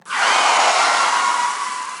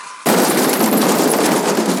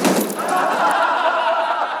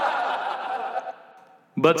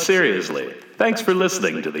But seriously, thanks for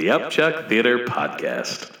listening to the Upchuck Theater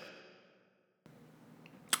Podcast.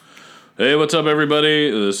 Hey, what's up,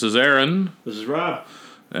 everybody? This is Aaron. This is Rob.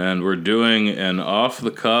 And we're doing an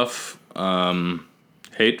off-the-cuff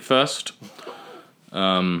hate fest.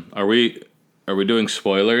 Are we doing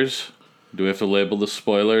spoilers? Do we have to label the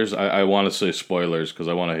spoilers? I want to say spoilers because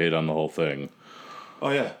I want to hate on the whole thing.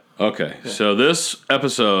 Oh, yeah. Okay, so this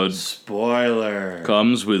episode Spoiler.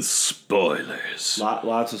 comes with spoilers.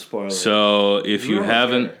 Lots of spoilers. So if you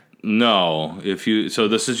haven't... care. No. So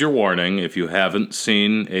this is your warning. If you haven't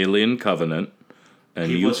seen Alien Covenant...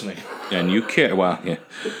 And Keep listening. And you care... Well, yeah.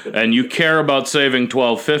 And you care about saving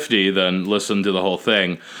 $12.50, then listen to the whole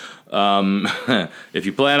thing. If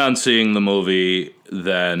you plan on seeing the movie,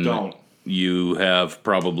 then... Don't. You have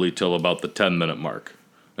probably till about the 10-minute mark.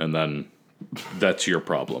 And then... That's your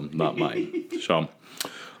problem, not mine. So,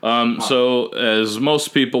 as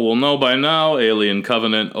most people will know by now, Alien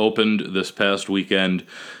Covenant opened this past weekend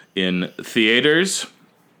in theaters,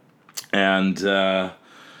 and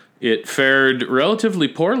it fared relatively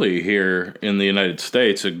poorly here in the United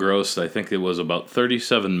States. It grossed, I think it was about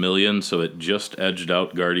 $37 million, so it just edged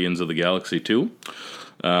out Guardians of the Galaxy 2.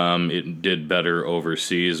 It did better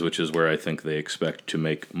overseas, which is where I think they expect to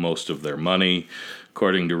make most of their money.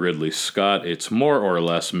 According to Ridley Scott, it's more or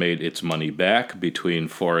less made its money back between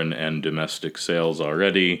foreign and domestic sales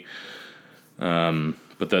already.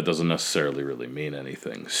 But that doesn't necessarily really mean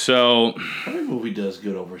anything. So, every movie does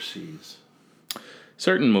good overseas.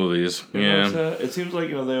 Certain movies, yeah. It seems like,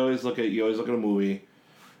 you always look at a movie,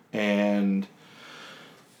 and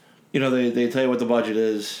they tell you what the budget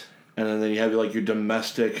is, and then you have like your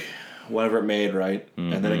domestic, whatever it made, right?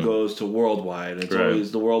 Mm-hmm. And then it goes to worldwide. It's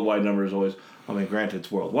always the worldwide number is always. I mean, granted,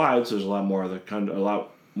 it's worldwide, so there's a lot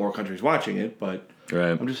more countries watching it. But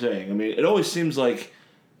I'm just saying. I mean, it always seems like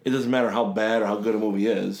it doesn't matter how bad or how good a movie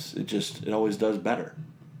is. It always does better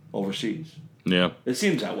overseas. Yeah, it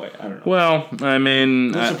seems that way. I don't know. Well, I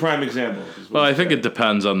mean, that's a prime example. Well, I think it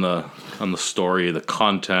depends on the story, the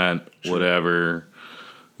content, whatever.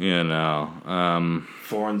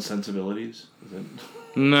 Foreign sensibilities. Is it?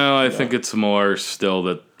 No, I think it's more still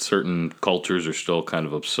that certain cultures are still kind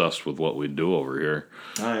of obsessed with what we do over here.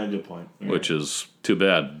 Ah, yeah, good point. Which is too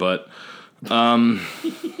bad. But,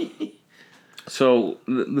 so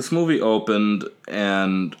this movie opened,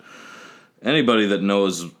 and anybody that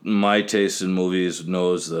knows my taste in movies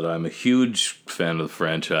knows that I'm a huge fan of the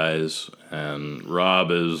franchise, and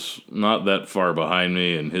Rob is not that far behind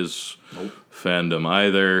me in his fandom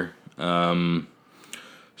either.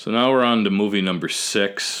 So now we're on to movie number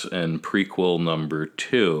 6 and prequel number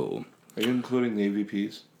 2. Are you including the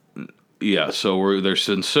AVPs? Yeah, so there's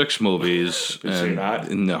been 6 movies. So you're not?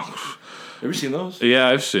 No. Have you seen those? Yeah,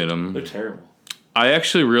 I've seen them. They're terrible. I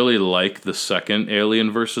actually really like the second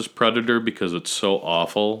Alien vs. Predator because it's so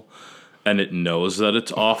awful, and it knows that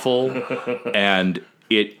it's awful, and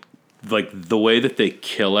it... Like, the way that they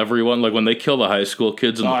kill everyone, like when they kill the high school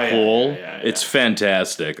kids in the pool, it's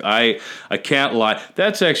fantastic. I can't lie.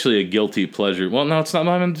 That's actually a guilty pleasure. Well, no, it's not.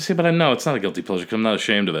 But I know it's not a guilty pleasure because I'm not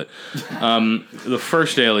ashamed of it. The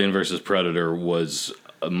first Alien versus Predator was,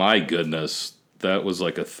 my goodness, that was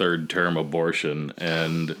like a third-term abortion.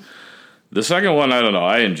 And the second one, I don't know.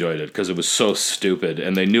 I enjoyed it because it was so stupid,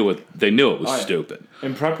 and they knew it was stupid.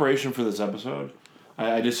 In preparation for this episode,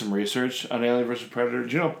 I did some research on Alien vs. Predator.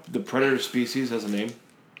 Do you know the Predator species has a name?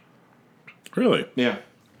 Really? Yeah.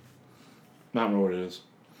 I don't know what it is.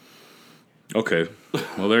 Okay.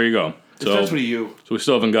 Well, there you go. So that's what you. So we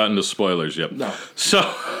still haven't gotten to spoilers yet. No. So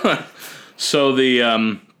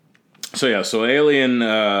Alien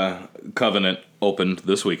Covenant opened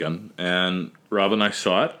this weekend, and Rob and I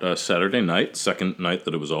saw it Saturday night, second night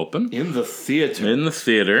that it was open. In the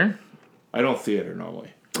theater. I don't theater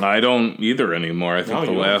normally. I don't either anymore. I think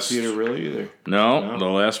the last don't theater really either. No, the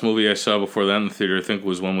last movie I saw before that in the theater, I think,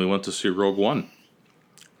 was when we went to see Rogue One.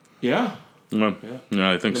 Yeah. Yeah,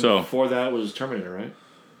 I think so. Before that was Terminator, right?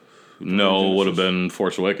 No, it would have been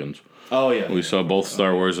Force Awakens. Oh yeah. We saw both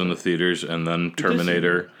Star Wars in the theaters, and then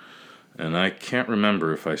Terminator, and I can't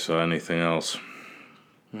remember if I saw anything else.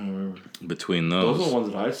 I don't remember. Between those. Those are the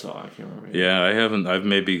ones that I saw. I can't remember. Yeah, I haven't. I've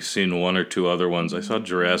maybe seen one or two other ones. I saw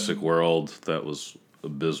Jurassic World. That was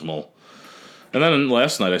abysmal. And then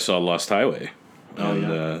last night I saw Lost Highway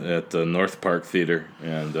at the North Park Theater,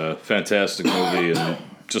 and fantastic movie and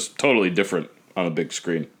just totally different on a big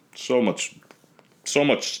screen. So much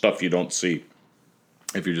stuff you don't see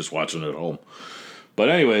if you're just watching it at home. But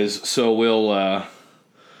anyways, so we'll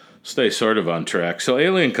stay sort of on track. So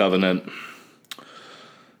Alien Covenant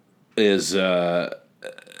is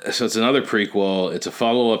So it's another prequel. It's a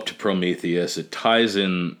follow-up to Prometheus. It ties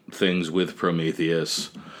in things with Prometheus.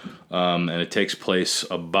 And it takes place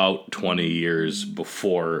about 20 years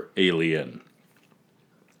before Alien.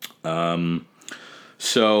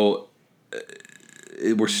 So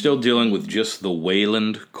we're still dealing with just the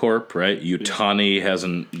Wayland Corp, right? Yutani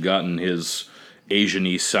hasn't gotten his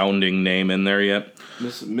Asian-y sounding name in there yet.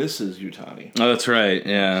 Mrs. Yutani. Oh, that's right,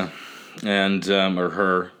 yeah. And, or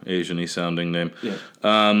her Asian-y sounding name. Yeah.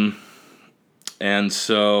 And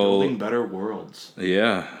so... Building better worlds.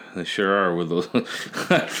 Yeah, they sure are with those...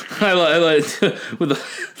 I like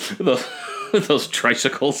with those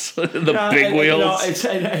tricycles, the big wheels.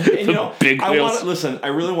 Big wheels. Listen, I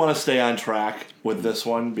really want to stay on track with this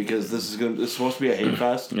one because it's supposed to be a hate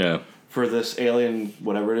fest. Yeah. For this alien,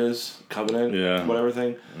 whatever it is, Covenant, whatever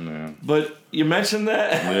thing. Yeah. But you mentioned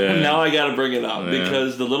that, now I got to bring it up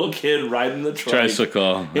because the little kid riding the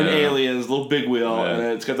tricycle in Aliens, little big wheel, and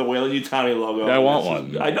it's got the Wayland Yutani logo. I want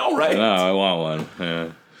one. I know, right? No, I want one. Yeah.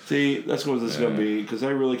 See, that's what this is going to be because I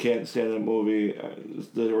really can't stand that movie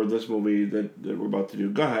or this movie that we're about to do.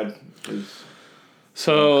 Go ahead.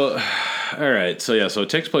 So, all right. So it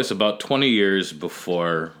takes place about 20 years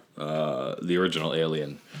before the original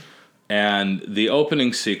Alien. And the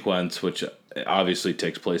opening sequence, which obviously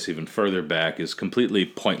takes place even further back, is completely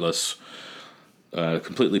pointless.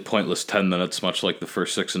 Completely pointless 10 minutes, much like the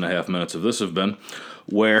first 6.5 minutes of this have been,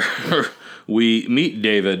 where we meet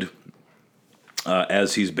David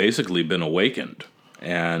as he's basically been awakened.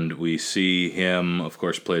 And we see him, of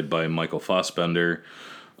course, played by Michael Fassbender,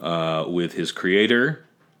 with his creator,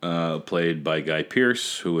 played by Guy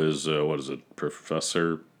Pearce, who is,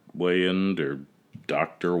 Professor Wayand, or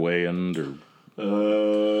Dr. Wayand,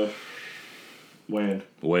 or...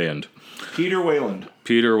 Wayand. Peter Wayland.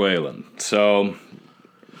 So...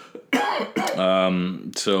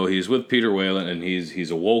 so he's with Peter Wayland, and he's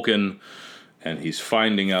awoken, and he's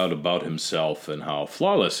finding out about himself and how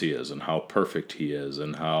flawless he is, and how perfect he is,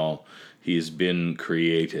 and how he's been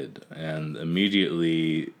created. And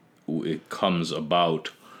immediately it comes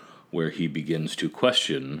about where he begins to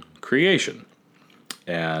question creation.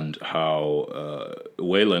 And how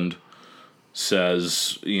Wayland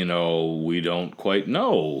says, we don't quite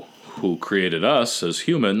know who created us as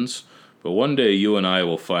humans, but one day you and I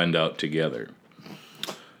will find out together.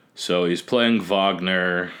 So he's playing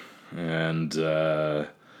Wagner, and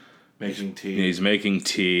making tea. He's making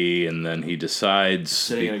tea, and then he decides...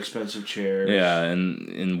 Sitting in expensive chairs. Yeah,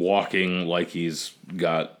 and walking like he's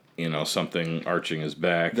got... something arching his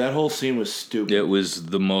back. That whole scene was stupid. It was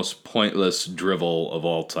the most pointless drivel of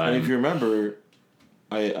all time. And if you remember,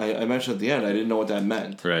 I mentioned at the end, I didn't know what that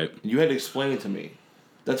meant. Right. You had to explain it to me.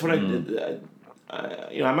 That's what I did.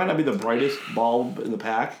 I might not be the brightest bulb in the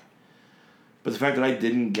pack, but the fact that I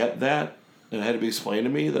didn't get that and it had to be explained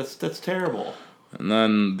to me, that's terrible. And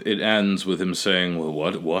then it ends with him saying,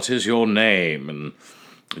 well, what is your name? And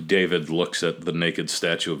David looks at the naked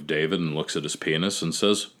statue of David and looks at his penis and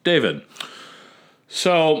says, David.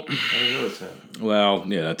 So, I didn't notice that. Well,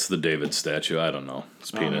 yeah, that's the David statue. I don't know.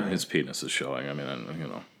 His penis is showing. I mean,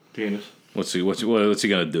 Penis. What's he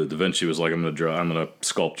gonna do? Da Vinci was like, I'm gonna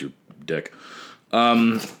sculpt your dick.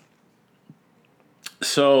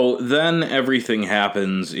 So then everything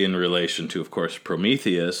happens in relation to, of course,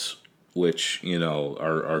 Prometheus, which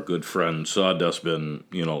our good friend Sawdustbin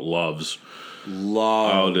loves.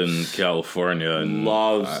 Out in California, and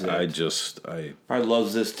loves I probably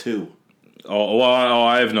loves this too.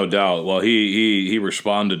 I have no doubt. Well, he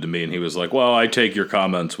responded to me, and he was like, "Well, I take your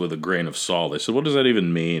comments with a grain of salt." I said, "What does that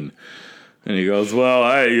even mean?" And he goes, "Well,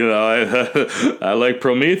 I like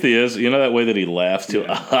Prometheus." You know that way that he laughs too.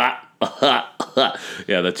 Yeah,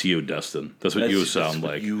 yeah, that's you, Dustin. That's what you sound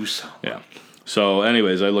like. You sound. Yeah. So,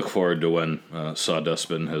 anyways, I look forward to when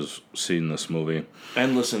Sawdustbin has seen this movie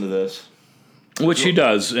and listen to this. Which he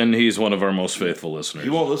does, and he's one of our most faithful listeners. He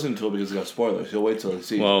won't listen to it because it's got spoilers. He'll wait till he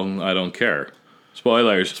sees it. Well, I don't care.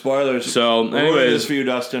 Spoilers. So, anyways, for you,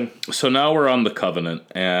 Dustin. So now we're on the Covenant,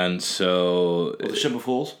 and so... The Ship of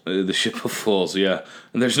Fools? The Ship of Fools, yeah.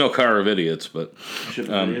 And there's no Car of Idiots, but... Ship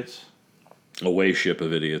of Idiots? A way ship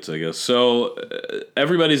of idiots, I guess. So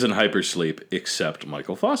everybody's in hypersleep except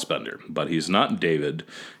Michael Fassbender, but he's not David,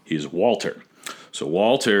 he's Walter. So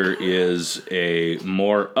Walter is a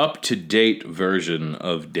more up-to-date version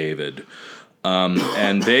of David.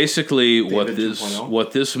 And basically what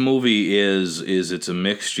this movie is it's a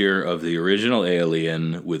mixture of the original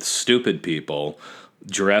Alien with stupid people,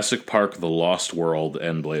 Jurassic Park, The Lost World,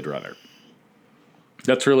 and Blade Runner.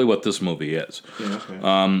 That's really what this movie is. Yeah,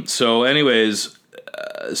 okay. So anyways,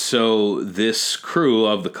 so this crew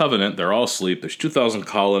of the Covenant, they're all asleep. There's 2,000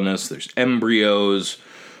 colonists. There's embryos.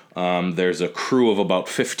 There's a crew of about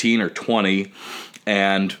 15 or 20,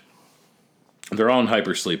 and they're all in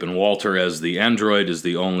hypersleep, and Walter, as the android, is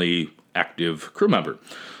the only active crew member.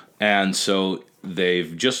 And so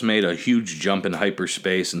they've just made a huge jump in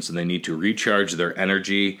hyperspace, and so they need to recharge their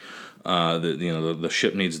energy. The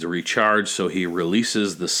ship needs to recharge, so he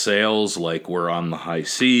releases the sails like we're on the high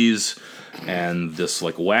seas, and this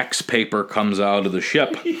like wax paper comes out of the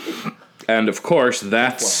ship. And of course,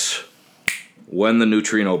 that's when the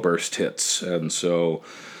neutrino burst hits. And so,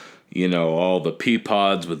 all the pea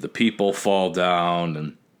pods with the people fall down,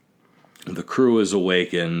 and the crew is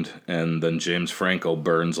awakened, and then James Franco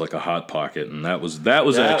burns like a hot pocket, and that was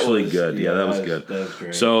actually good. Yeah, that was good. That was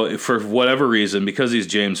great. So for whatever reason, because he's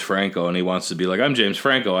James Franco and he wants to be like, I'm James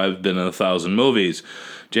Franco, I've been in 1,000 movies.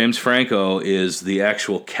 James Franco is the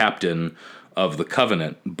actual captain of the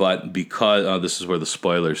Covenant, but because this is where the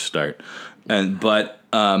spoilers start,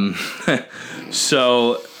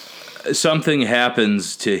 so something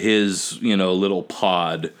happens to his little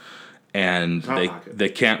pod. And they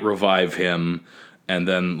can't revive him, and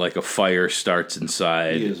then like a fire starts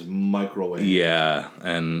inside. He is microwave. Yeah,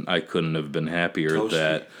 and I couldn't have been happier Toasty. At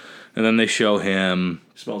that. And then they show him.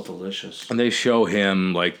 Smells delicious. And they show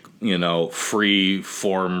him like free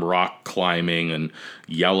form rock climbing and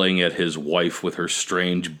yelling at his wife with her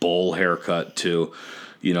strange bowl haircut to,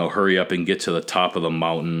 hurry up and get to the top of the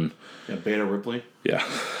mountain. Yeah, Beta Ripley. Yeah,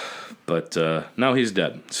 but now he's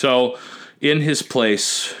dead. So in his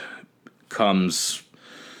place comes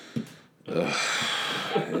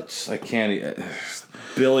I can't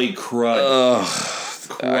Billy Crud.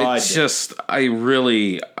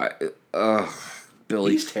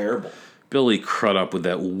 Billy, he's terrible. Billy Crudup with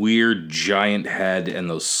that weird giant head and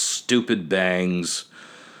those stupid bangs,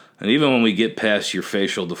 and even when we get past your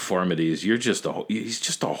facial deformities, he's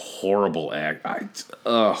just a horrible act.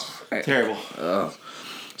 Terrible.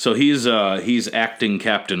 So he's acting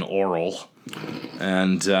Captain Oral,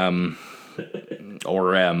 and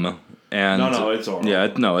Orem, and no, it's Oral.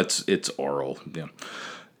 Yeah, no, it's Oral. Yeah,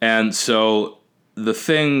 and so the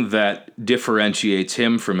thing that differentiates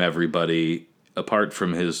him from everybody, apart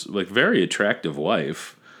from his like very attractive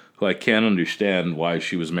wife, who I can't understand why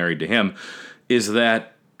she was married to him, is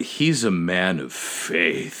that he's a man of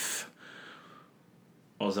faith.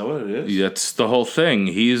 Oh, is that what it is? That's the whole thing.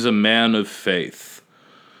 He's a man of faith.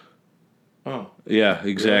 Oh. Yeah,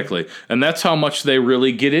 exactly. Really? And that's how much they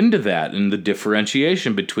really get into that and the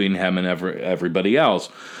differentiation between him and everybody else.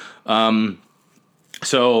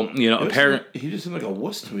 So, apparently... He just seemed like a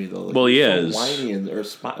wuss to me, though. Like, well, he is. Whiny and, or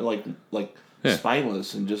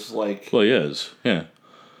spineless and just like... Well, he is, yeah.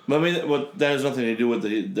 But I mean, that has nothing to do with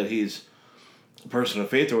that he's a person of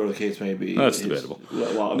faith or whatever the case may be. No, that's debatable.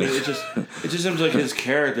 Well, I mean, it just seems like his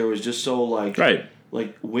character was just so like... Right.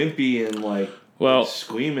 Like wimpy and like... Well,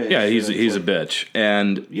 squeamish. Yeah, he's a bitch,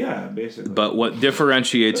 and yeah, basically. But what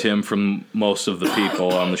differentiates him from most of the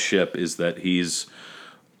people on the ship is that he's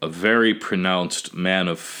a very pronounced man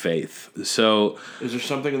of faith. So, is there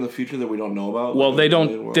something in the future that we don't know about? Well, they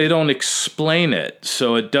don't explain it,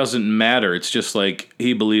 so it doesn't matter. It's just like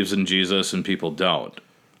he believes in Jesus and people don't.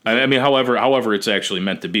 I mean, however, it's actually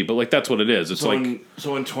meant to be, but like that's what it is. It's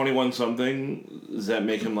so in 21 something, does that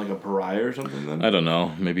make him like a pariah or something? Then I don't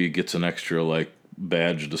know. Maybe he gets an extra like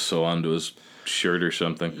badge to sew onto his shirt or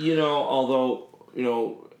something. Although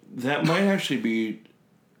that might actually be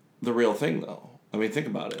the real thing, though. I mean, think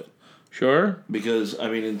about it. Sure. Because I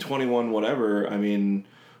mean, in 21 whatever, I mean,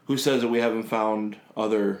 who says that we haven't found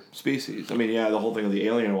other species? I mean, yeah, the whole thing of the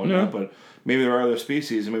alien and whatnot, but maybe there are other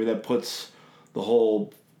species, and maybe that puts the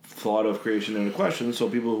whole thought of creation into question. So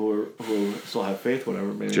people who still have faith, whatever.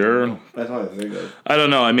 Maybe, sure. That's not a thing. I don't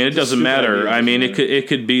know. I mean, it doesn't matter. I mean, it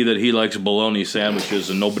could be that he likes bologna sandwiches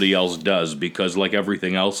and nobody else does because, like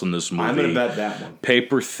everything else in this movie, I'm gonna bet that one.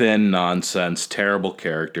 Paper thin nonsense, terrible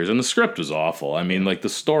characters, and the script was awful. I mean, like the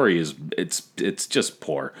story is it's just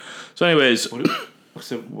poor. So, anyways, what's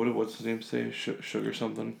his name say? Sugar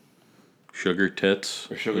something. Sugar Tits.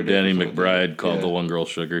 Or Sugar Danny McBride called the one girl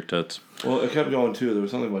Sugar Tits. Well, it kept going too. There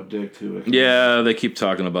was something about dick too. Yeah, they keep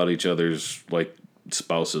talking about each other's like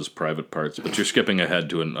spouses' private parts, but you're skipping ahead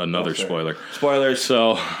to another spoiler. Spoilers.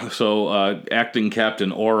 So acting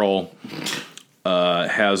Captain Oral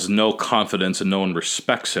has no confidence and no one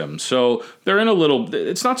respects him. So they're in a little.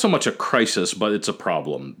 It's not so much a crisis, but it's a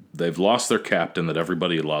problem. They've lost their captain that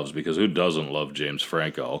everybody loves because who doesn't love James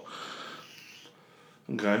Franco?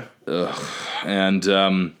 Okay.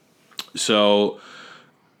 And so,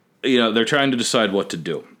 they're trying to decide what to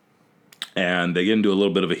do. And they get into a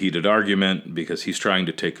little bit of a heated argument because he's trying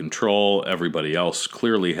to take control. Everybody else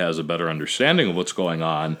clearly has a better understanding of what's going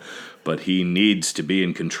on, but he needs to be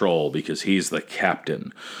in control because he's the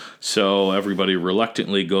captain. So everybody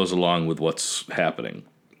reluctantly goes along with what's happening.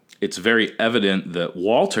 It's very evident that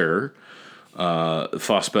Walter,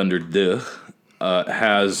 Fassbender,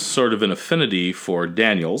 has sort of an affinity for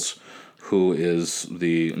Daniels, who is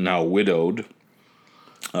the now widowed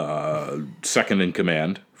second in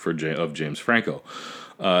command of James Franco.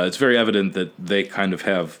 It's very evident that they kind of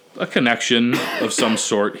have a connection of some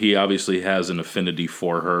sort. He obviously has an affinity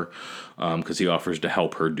for her because he offers to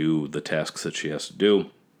help her do the tasks that she has to do.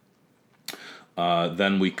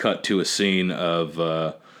 Then we cut to a scene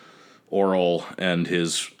of Oral and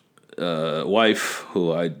his wife,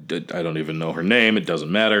 who I don't even know her name. It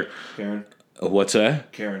doesn't matter. Karen. What's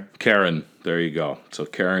that? Karen. There you go. So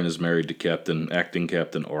Karen is married to acting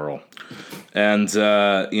Captain Oral. And,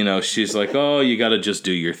 she's like, oh, you got to just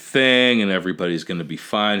do your thing and everybody's going to be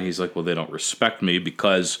fine. He's like, well, they don't respect me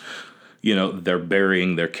because, they're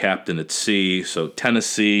burying their captain at sea. So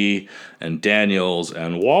Tennessee and Daniels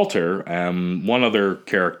and Walter and one other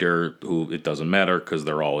character who it doesn't matter because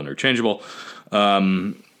they're all interchangeable.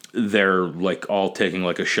 They're like all taking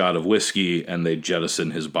like a shot of whiskey and they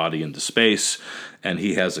jettison his body into space. And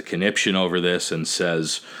he has a conniption over this and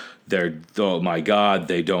says, oh my God,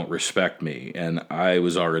 they don't respect me. And I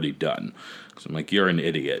was already done. So I'm like, you're an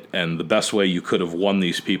idiot. And the best way you could have won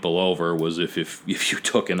these people over was if you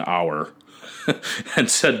took an hour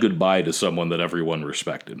and said goodbye to someone that everyone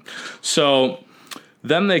respected. So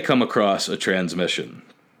then they come across a transmission.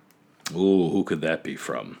 Ooh, who could that be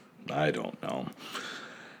from? I don't know.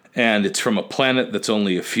 And it's from a planet that's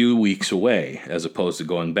only a few weeks away, as opposed to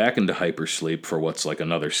going back into hypersleep for what's like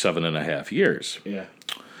another 7.5 years. Yeah.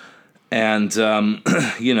 And,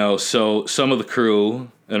 so some of the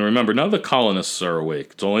crew, and remember, none of the colonists are awake.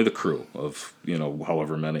 It's only the crew of,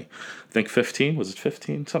 however many. I think 15? Was it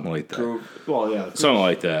 15? Something like that. Crew. Well, yeah. Something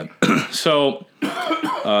like that. So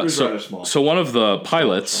one of the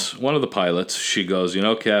pilots, she goes,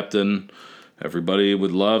 Captain, everybody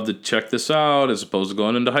would love to check this out as opposed to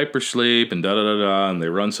going into hypersleep and da-da-da-da, and they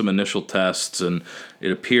run some initial tests, and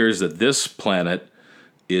it appears that this planet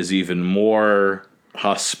is even more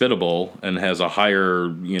hospitable and has a higher,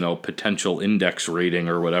 potential index rating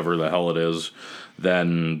or whatever the hell it is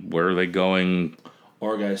than where are they going?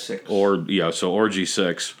 Orgai 6. So Orgy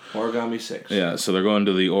 6. Origami 6. Yeah, so they're going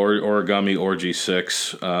to the Origami Orgy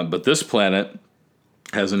 6, but this planet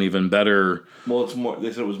has an even better... Well, it's more.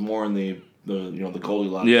 They said it was more in the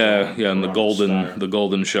Goldilocks. Yeah, in the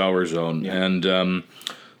golden shower zone. Yeah. And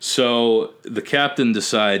so the captain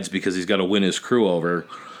decides, because he's got to win his crew over,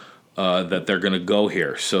 that they're going to go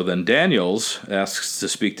here. So then Daniels asks to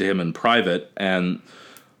speak to him in private, and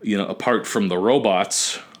apart from the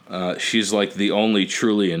robots, she's like the only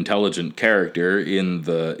truly intelligent character in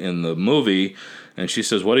the movie, and she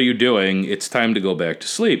says, "What are you doing? It's time to go back to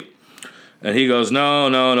sleep." And he goes,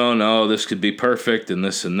 no, this could be perfect, and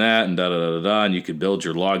this and that, and da-da-da-da-da, and you could build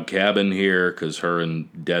your log cabin here, because her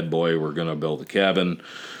and Dead Boy were going to build a cabin.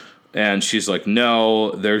 And she's like, no,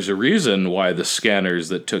 there's a reason why the scanners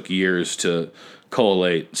that took years to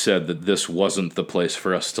collate said that this wasn't the place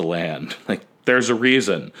for us to land. Like, there's a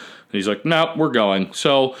reason. And he's like, no, we're going.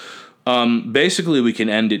 So, basically we can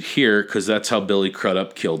end it here, because that's how Billy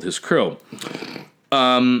Crudup killed his crew.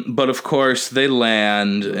 But of course they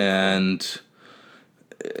land, and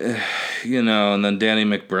and then Danny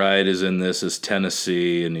McBride is in this as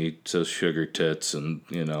Tennessee, and he says sugar tits and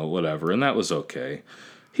whatever, and that was okay.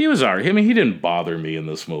 He was alright. I mean, he didn't bother me in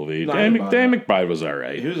this movie. Danny McBride was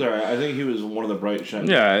alright. He was alright. I think he was one of the bright shining.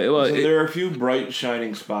 Yeah, well, there are a few bright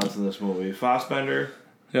shining spots in this movie. Fassbender.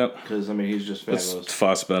 Yep. Because he's just fabulous. It's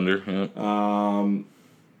Fassbender. Yeah.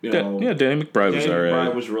 Danny Danny McBride was alright. Danny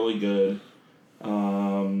McBride was really good.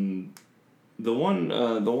 The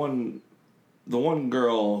one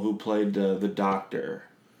girl who played the doctor,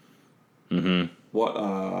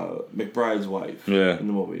 McBride's wife, in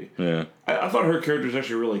the movie. Yeah, I thought her character was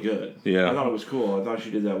actually really good. Yeah, I thought it was cool. I thought she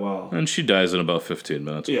did that well. And she dies in about 15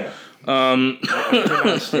 minutes. Yeah. I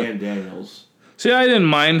cannot stand Daniels. See, I didn't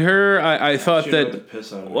mind her. I thought that. The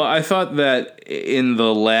piss out of well, I thought that in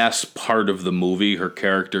the last part of the movie, her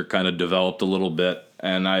character kind of developed a little bit.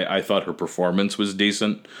 And I thought her performance was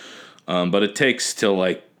decent. But it takes till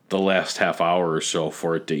like the last half hour or so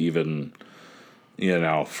for it to even,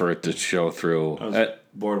 for it to show through. I was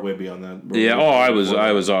bored way beyond that. I was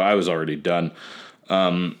already done.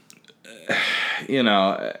 And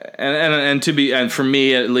for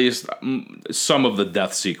me at least, some of the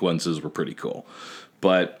death sequences were pretty cool.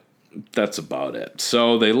 But that's about it.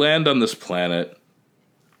 So they land on this planet,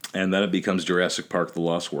 and then it becomes Jurassic Park: The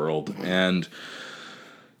Lost World, and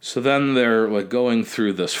so then they're like going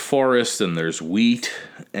through this forest, and there's wheat,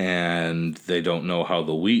 and they don't know how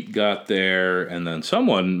the wheat got there, and then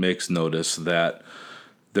someone makes notice that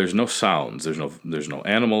there's no sounds, there's no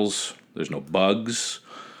animals, there's no bugs,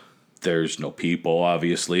 there's no people,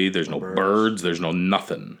 obviously, there's no birds, there's no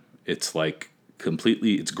nothing. It's like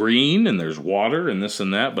completely, it's green, and there's water and this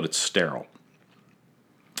and that, but it's sterile.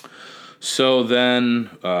 So then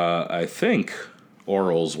I think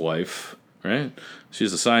Oral's wife, right?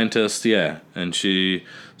 She's a scientist, yeah, and she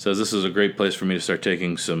says this is a great place for me to start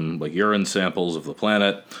taking some like urine samples of the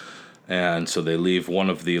planet, and so they leave one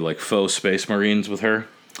of the like faux space marines with her.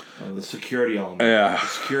 The security element, yeah, the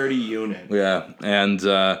security unit, yeah, and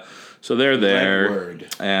so they're there,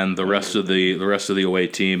 Redward. And the rest of the away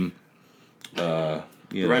team, the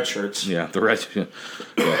red shirts, yeah, the red,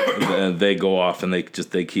 and they go off and they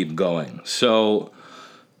keep going. So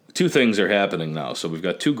two things are happening now. So we've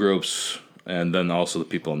got two groups. And then also the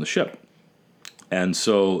people on the ship. And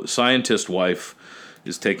so scientist wife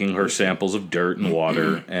is taking her samples of dirt and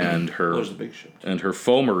water and her there's the big ship. And her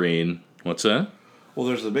faux marine. What's that? Well,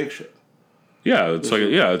 there's the big ship. Yeah, it's like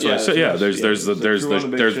There's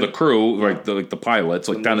the crew, right? The pilots,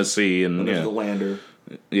 like Tennessee, and there's the lander.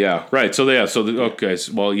 Yeah, right. So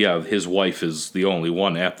his wife is the only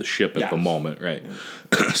one at the ship at the moment, right?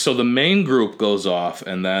 Yeah. So the main group goes off,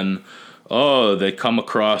 and then. Oh, they come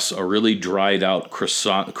across a really dried out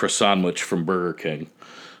croissant sandwich from Burger King,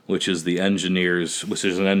 which is an engineer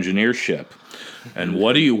ship. And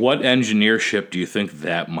what engineer ship do you think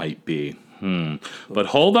that might be? But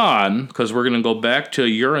hold on, because we're going to go back to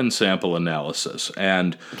urine sample analysis.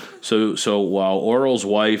 And so while Oral's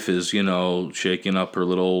wife is, shaking up her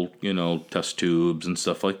little, test tubes and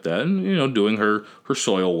stuff like that, and, doing her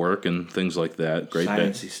soil work and things like that. Great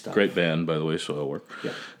band. Stuff. Great band, by the way, soil work.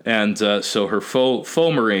 Yeah. And so her faux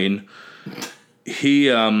marine, he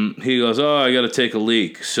goes, oh, I got to take a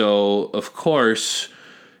leak. So, of course,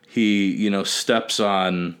 he, steps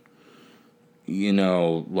on...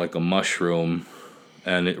 like a mushroom,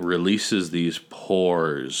 and it releases these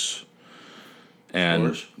pores.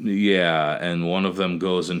 And spores? Yeah, and one of them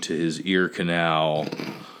goes into his ear canal,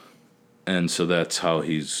 and so that's how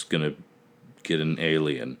he's gonna get an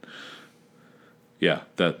alien. Yeah,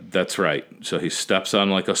 that's right. So he steps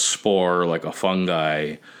on like a spore, like a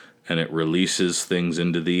fungi, and it releases things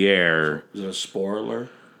into the air. Is it a spoiler?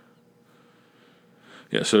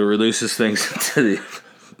 Yeah, so it releases things into the...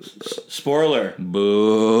 Spoiler.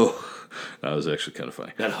 Boo. That was actually kind of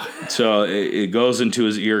funny. So it goes into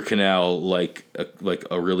his ear canal like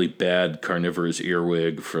a really bad carnivorous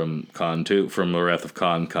earwig from The Wrath of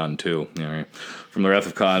Khan 2. Yeah, right. From The Wrath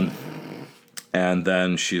of Khan. And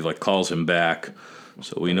then she calls him back.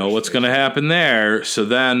 So we know what's going to happen there. So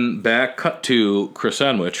then cut to Chris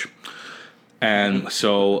Sandwich. And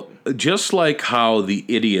so just like how the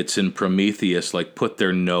idiots in Prometheus put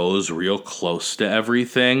their nose real close to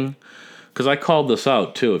everything, because I called this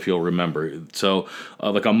out too, if you'll remember. So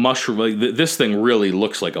like a mushroom, this thing really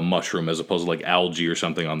looks like a mushroom as opposed to algae or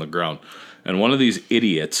something on the ground. And one of these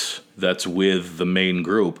idiots that's with the main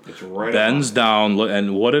group bends down,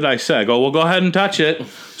 and what did I say? I go, well, go ahead and touch it.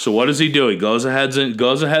 So what does he do? He goes ahead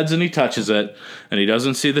and he touches it, and he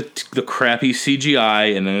doesn't see the crappy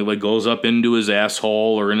CGI, and then it goes up into his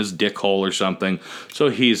asshole or in his dick hole or something. So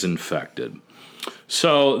he's infected.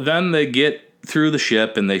 So then they get through the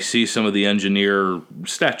ship, and they see some of the engineer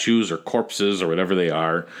statues or corpses or whatever they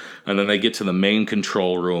are, and then they get to the main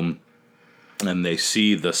control room, and they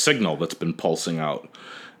see the signal that's been pulsing out.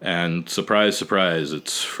 And surprise, surprise,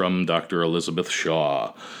 it's from Dr. Elizabeth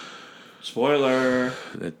Shaw. Spoiler.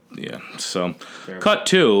 So, cut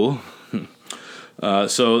to.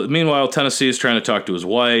 So, meanwhile, Tennessee is trying to talk to his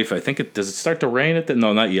wife. I think does it start to rain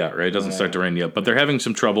No, not yet, right? It doesn't start to rain yet. But they're having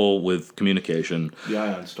some trouble with communication. The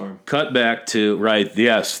ion storm. Cut back to, right,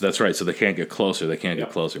 yes, that's right. So they can't get closer.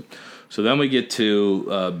 Get closer. So then we get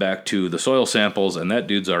to back to the soil samples, and that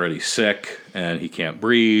dude's already sick, and he can't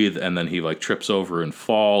breathe, and then he trips over and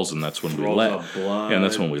falls, and that's when we laughed. And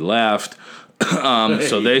that's when we laughed.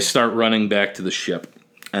 So they start running back to the ship,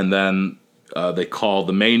 and then they call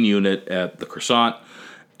the main unit at the Croissant,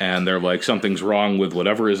 and they're like, something's wrong with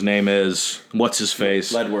whatever his name is. What's his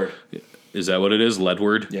face? Ledward. Is that what it is?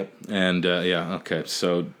 Ledward? Yep. And okay,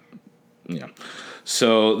 so yeah.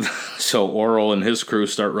 So Oral and his crew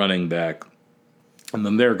start running back, and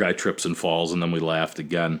then their guy trips and falls, and then we laughed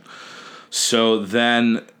again. So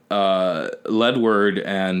then Ledward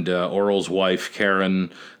and Oral's wife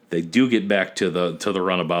Karen, they do get back to the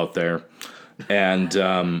runabout there, And,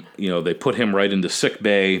 they put him right into sick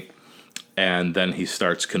bay, and then he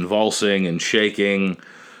starts convulsing and shaking.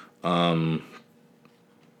 I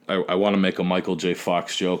want to make a Michael J.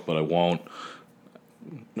 Fox joke, but I won't.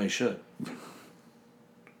 No, you should.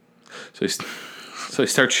 So he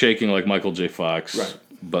starts shaking like Michael J. Fox, right.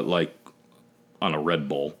 but like on a Red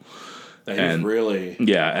Bull. And really...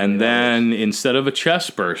 Yeah, and then instead of a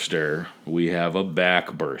chest burster, we have a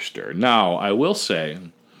back burster. Now, I will say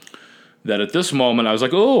that at this moment I was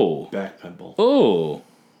like, oh. Back pimple. Oh.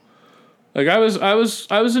 Like I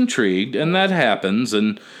was intrigued, and that happens,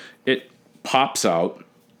 and it pops out.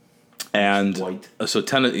 And white.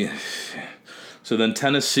 So then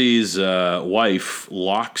Tennessee's wife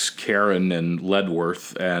locks Karen and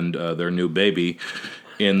Ledworth and their new baby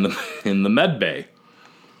in the med bay.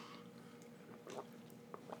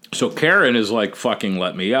 So Karen is like, fucking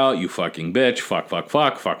let me out, you fucking bitch, fuck.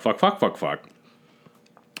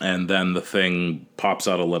 And then the thing pops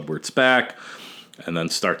out of Ledworth's back and then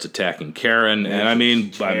starts attacking Karen. And I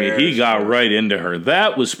mean he got right into her.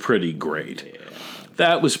 That was pretty great. Yeah.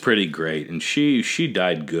 That was pretty great. And she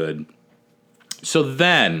died good. So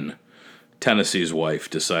then Tennessee's wife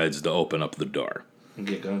decides to open up the door. And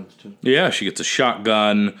get guns, too. Yeah, she gets a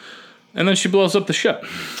shotgun, and then she blows up the ship.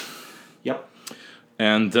 Yep.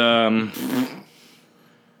 And,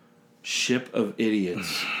 ship of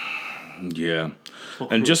idiots. Yeah.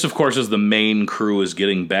 And just, of course, as the main crew is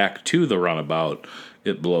getting back to the runabout,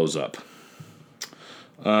 it blows up.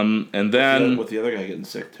 And then... With the other guy getting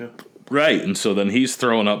sick, too. Right, and so then he's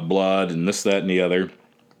throwing up blood and this, that, and the other.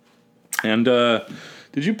 And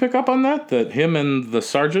did you pick up on that him and the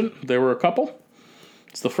sergeant, they were a couple?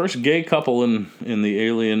 It's the first gay couple in the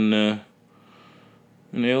alien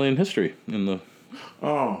in alien history.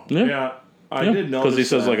 Oh, yeah. I did notice because he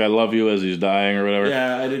says, like, I love you as he's dying or whatever.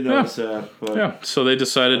 Yeah, I did notice that. But yeah, so they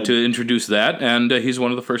decided to introduce that, and he's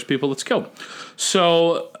one of the first people that's killed.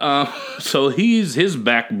 So his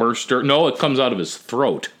back burster... No, it comes out of his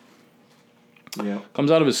throat. Yeah.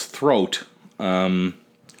 Comes out of his throat. And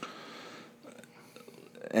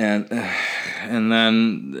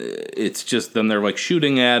then it's just, then they're like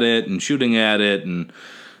shooting at it, and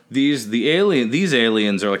these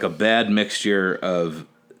aliens are like a bad mixture of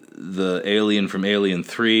the alien from Alien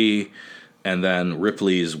 3 and then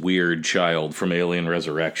Ripley's weird child from Alien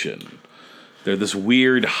Resurrection. They're this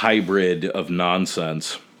weird hybrid of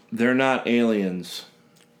nonsense. They're not aliens.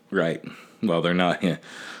 Right. Well, they're not. Yeah.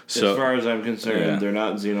 So, as far as I'm concerned, they're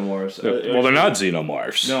not xenomorphs. Well, they're not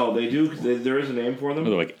xenomorphs. No, they do. There is a name for them.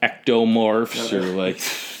 They're like ectomorphs or like...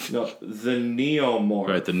 No, the neomorph.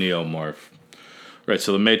 Right, the neomorph. Right,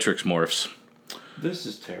 so the Matrix morphs. This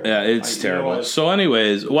is terrible. Yeah, it's terrible. So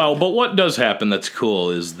anyways, well, but what does happen that's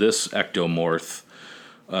cool is this ectomorph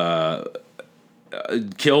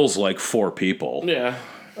kills like 4 people. Yeah.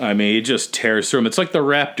 I mean, he just tears through them. It's like the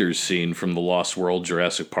Raptors scene from The Lost World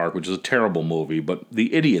Jurassic Park, which is a terrible movie, but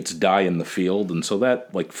the idiots die in the field, and so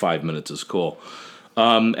that, like, 5 minutes is cool.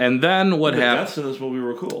 And then what happened... The deaths in this movie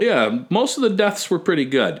were cool. Yeah, most of the deaths were pretty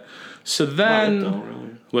good. So then... That's about it, though,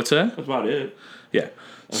 really. What's that? That's about it. Yeah.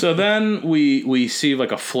 So then we see,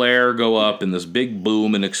 like, a flare go up and this big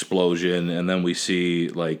boom and explosion, and then we see,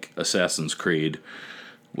 like, Assassin's Creed,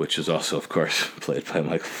 which is also, of course, played by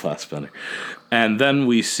Michael Fassbender. And then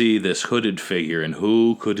we see this hooded figure, and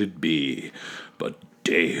who could it be but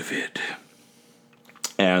David?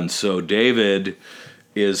 And so David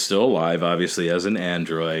is still alive, obviously, as an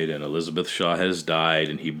android, and Elizabeth Shaw has died,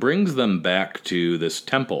 and he brings them back to this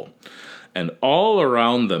temple. And all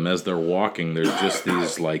around them, as they're walking, there's just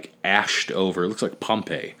these, like, ashed over, it looks like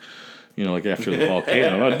Pompeii. You know, like after the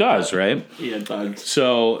volcano. It does, right? Yeah, it does.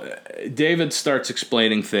 So David starts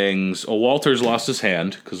explaining things. Oh, Walter's lost his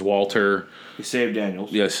hand because Walter... He saved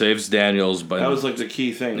Daniels. Yeah, saves Daniels. But that was like the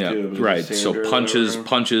key thing, too. Right. So punches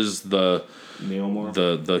the Neomorph.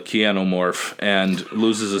 the Xenomorph and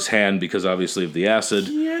loses his hand because obviously of the acid.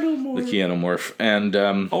 The Xenomorph. And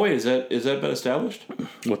oh wait, is that been established?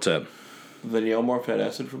 What's that? The Neomorph had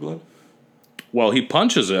acid for blood? Well, he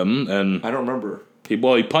punches him and I don't remember. He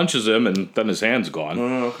punches him, and then his hand's gone.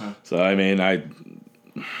 Oh, okay. So, I mean,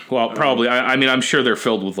 probably. I mean, I'm sure they're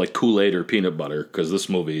filled with, like, Kool-Aid or peanut butter, because this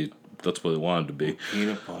movie, that's what it wanted to be.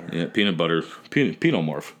 Peanut butter. Yeah, peanut butter.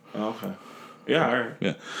 Peanomorph. Oh, okay. Yeah, all right.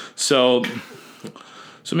 Yeah. So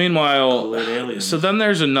meanwhile... Kool-Aid aliens. So then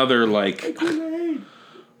there's another, like... Kool-Aid.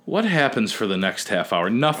 What happens for the next half hour?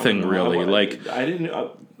 Nothing, really. I didn't...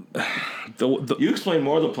 you explained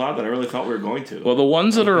more of the plot than I really thought we were going to. Well, the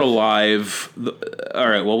ones that are alive... all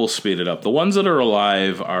right, well, we'll speed it up. The ones that are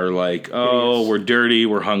alive are like, oh, we're dirty,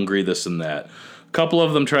 we're hungry, this and that. A couple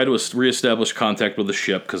of them try to reestablish contact with the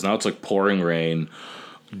ship because now it's like pouring rain.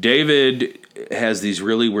 David has these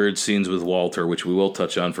really weird scenes with Walter, which we will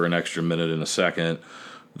touch on for an extra minute in a second.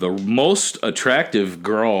 The most attractive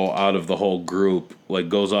girl out of the whole group like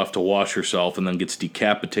goes off to wash herself and then gets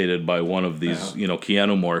decapitated by one of these,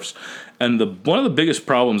 Xenomorphs. And one of the biggest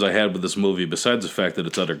problems I had with this movie, besides the fact that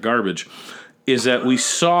it's utter garbage, is that we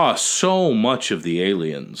saw so much of the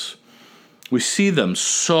aliens. We see them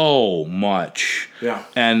so much. Yeah.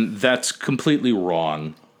 And that's completely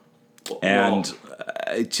wrong. And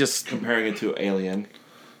it just... Comparing it to Alien.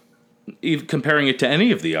 Even comparing it to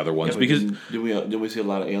any of the other ones, because did we see a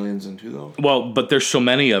lot of aliens in 2 though? Well, but there's so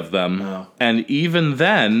many of them, and even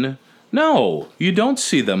then, no, you don't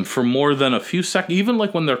see them for more than a few seconds. Even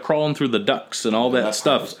like when they're crawling through the ducts and all that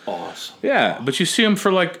stuff. Was awesome. Yeah, but you see them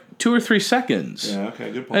for like 2 or 3 seconds. Yeah,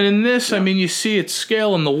 okay, good point. And in this, I mean, you see it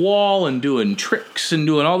scaling the wall and doing tricks and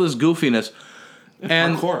doing all this goofiness.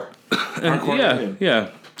 And hardcore. Yeah.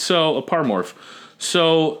 So a parmorph.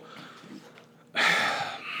 So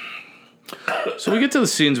we get to the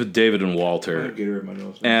scenes with David and Walter. I have Gatorade in my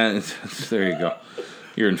nose. And there you go.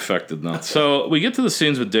 You're infected now. So we get to the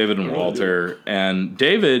scenes with David and Walter, and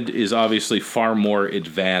David is obviously far more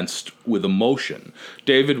advanced with emotion.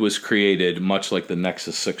 David was created, much like the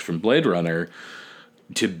Nexus 6 from Blade Runner,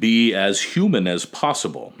 to be as human as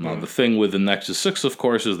possible. Now, the thing with the Nexus 6, of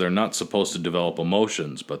course, is they're not supposed to develop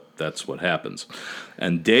emotions, but that's what happens.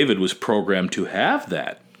 And David was programmed to have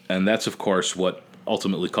that. And that's, of course, what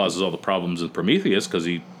ultimately causes all the problems in Prometheus, because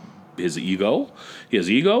he has ego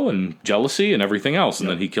and jealousy and everything else, and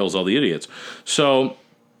then he kills all the idiots. So,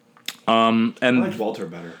 and I like Walter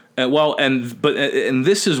better. And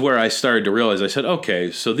this is where I started to realize. I said,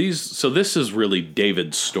 okay, so this is really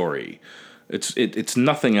David's story. It's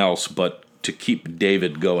nothing else but to keep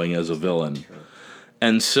David going as a villain. Sure.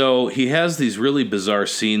 And so he has these really bizarre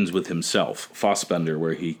scenes with himself, Fassbender,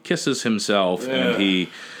 where he kisses himself and he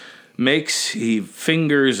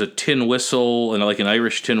fingers a tin whistle, and like an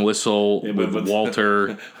Irish tin whistle with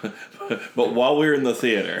Walter. But while we were in the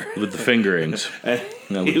theater. With the fingerings.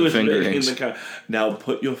 He was in the car. Now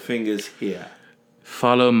put your fingers here.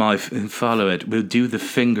 Follow it. We'll do the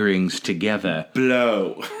fingerings together.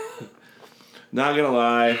 Blow. Not gonna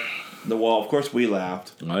lie. Of course we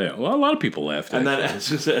laughed. Oh yeah, well a lot of people laughed. And then,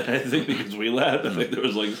 as I said, I think because we laughed, I think there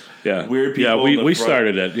was like weird people. Yeah, we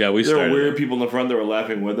started it. Yeah, we started. There were weird people in the front that were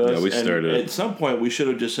laughing with us. Yeah, we started it. At some point, we should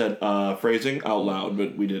have just said phrasing out loud,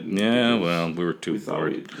 but we didn't. Yeah, well, we were too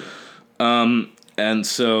bored. And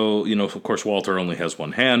so of course, Walter only has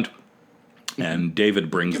one hand, and David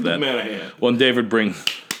brings Give that. The man a hand. Well, and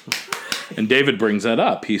David brings that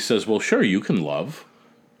up. He says, "Well, sure, you can love.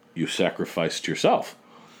 You sacrificed yourself."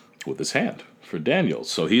 With his hand for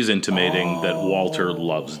Daniels. So he's intimating that Walter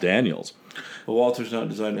loves Daniels. But Walter's not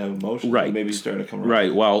designed to have emotions. Right. Maybe he's starting to come around.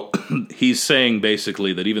 Right. Well, he's saying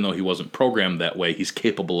basically that even though he wasn't programmed that way, he's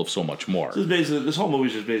capable of so much more. So this whole movie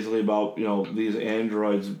is just basically about, these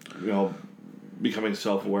androids, becoming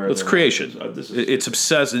self-aware. It's creation. It's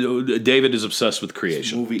obsessed. David is obsessed with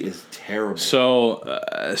creation. This movie is terrible. So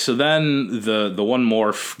then the one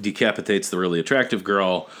morph decapitates the really attractive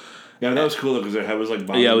girl. Yeah, that was cool because their head was like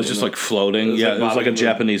bobbing. Yeah, it was just like floating. It was like a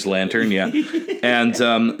Japanese lantern. Yeah, and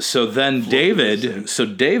so then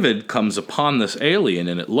David comes upon this alien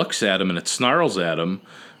and it looks at him and it snarls at him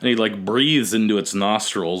and he like breathes into its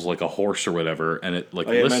nostrils like a horse or whatever, and it like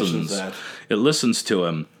listens. It listens to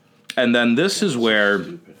him, and then this is where.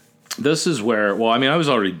 Well, I mean, I was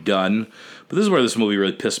already done. But this is where this movie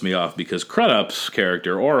really pissed me off because Crudup's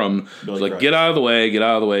character, Orem, was like, get out of the way, get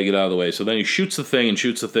out of the way, get out of the way. So then he shoots the thing and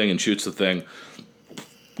shoots the thing and shoots the thing.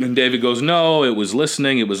 And David goes, no, it was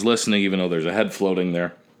listening, even though there's a head floating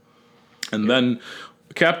there. And then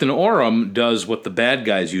Captain Orem does what the bad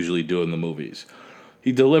guys usually do in the movies.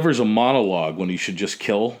 He delivers a monologue when he should just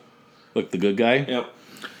kill, like the good guy. Yep.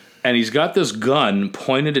 And he's got this gun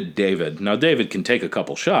pointed at David. Now, David can take a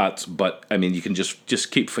couple shots, but, I mean, you can just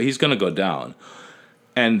keep... He's going to go down.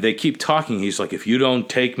 And they keep talking. He's like, if you don't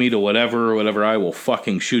take me to whatever, I will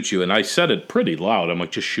fucking shoot you. And I said it pretty loud. I'm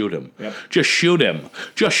like, just shoot him. Yep. Just shoot him.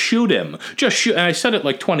 Just shoot him. Just shoot... And I said it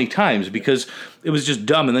like 20 times because it was just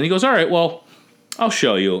dumb. And then he goes, all right, well, I'll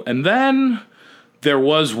show you. And then there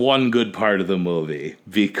was one good part of the movie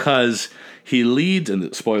because he leads...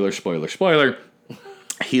 And spoiler...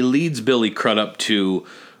 He leads Billy Crudup to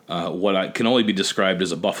what can only be described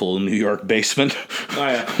as a Buffalo, New York basement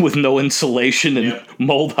with no insulation and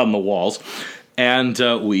mold on the walls. And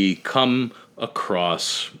we come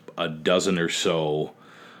across a dozen or so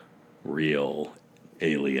real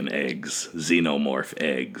alien eggs, xenomorph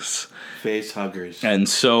eggs. Face huggers. And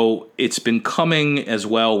so it's been coming as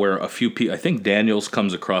well where a few people, I think Daniels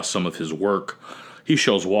comes across some of his work. He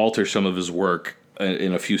shows Walter some of his work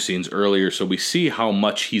in a few scenes earlier, so we see how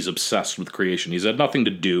much he's obsessed with creation. He's had nothing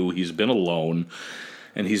to do. He's been alone,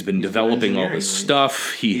 and he's been developing all this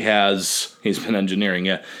stuff. He's been engineering,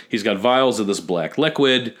 yeah. He's got vials of this black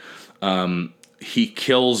liquid. He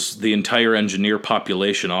kills the entire engineer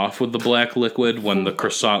population off with the black liquid when the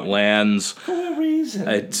croissant lands. For what reason?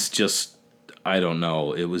 It's just, I don't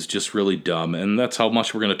know. It was just really dumb, and that's how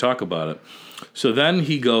much we're going to talk about it. So then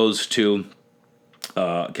he goes to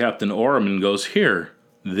Captain Oram and goes, here,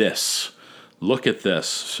 this. Look at this.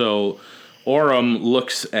 So Oram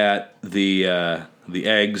looks at the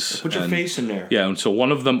eggs. Put your face in there. Yeah, and so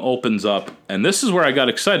one of them opens up, and this is where I got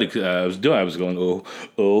excited. I was going,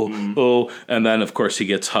 oh, and then of course he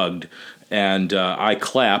gets hugged, and I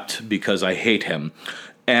clapped because I hate him,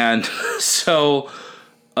 and so.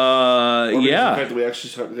 The fact that we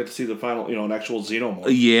actually get to see the final, an actual xenomorph.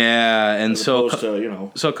 Yeah, and so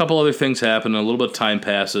so a couple other things happen, and a little bit of time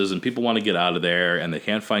passes, and people want to get out of there, and they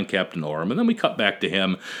can't find Captain Oram, and then we cut back to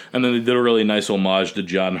him, and then they did a really nice homage to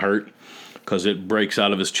John Hurt, because it breaks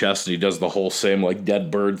out of his chest, and he does the whole same dead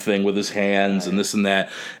bird thing with his hands, and this and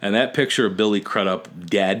that picture of Billy Crudup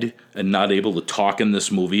dead and not able to talk in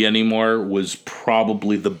this movie anymore was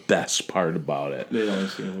probably the best part about it. Yeah,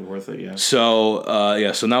 it's worth it, yeah.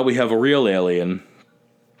 So now we have a real alien.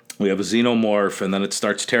 We have a xenomorph, and then it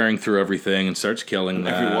starts tearing through everything and starts killing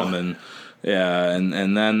them. Everyone.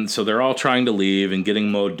 And then so they're all trying to leave and getting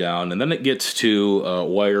mowed down, and then it gets to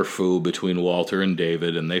wire fu between Walter and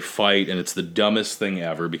David, and they fight, and it's the dumbest thing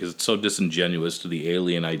ever because it's so disingenuous to the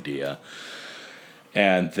alien idea.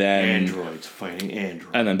 And then androids fighting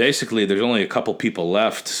androids. And then basically there's only a couple people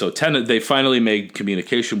left. So they finally made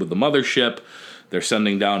communication with the mothership. They're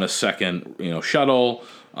sending down a second, shuttle.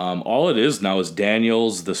 All it is now is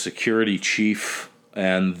Daniels, the security chief,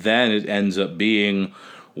 and then it ends up being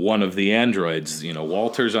one of the androids.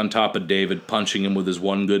 Walter's on top of David, punching him with his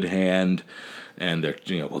one good hand, and they're,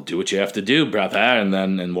 well, do what you have to do, brother. And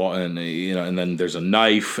then there's a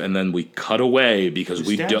knife, and then we cut away because he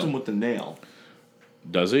we stabs him with the nail.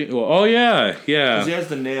 Does he? Well, oh yeah. Because he has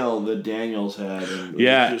the nail that Daniels had, and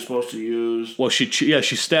she was supposed to use. Well, she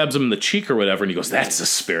stabs him in the cheek or whatever, and he goes, "That's the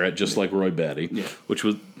spirit," just like Roy Batty. Yeah, which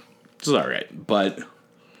was all right, but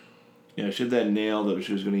yeah, she had that nail that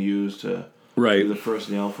she was going to use to do the first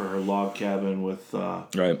nail for her log cabin with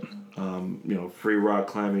free rock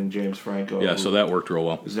climbing James Franco. Yeah, so that worked real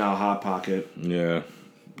well. Is now a hot pocket. Yeah,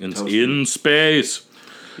 in space.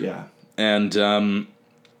 Yeah, and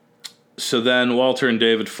so then Walter and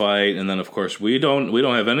David fight, and then of course we don't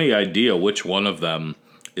have any idea which one of them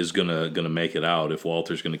is gonna make it out. If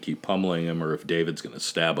Walter's gonna keep pummeling him, or if David's gonna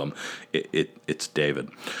stab him. It's David,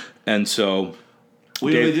 and so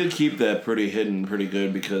they did keep that pretty hidden, pretty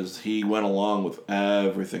good, because he went along with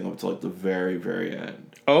everything up to the very, very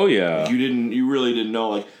end. Oh yeah, you really didn't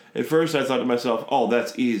know. At first, I thought to myself, "Oh,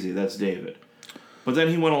 that's easy, that's David." But then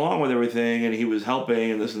he went along with everything, and he was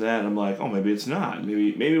helping, and this and that. And I'm like, "Oh, maybe it's not.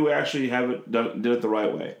 Maybe we actually did it the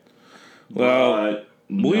right way." Well,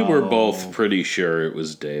 we were both pretty sure it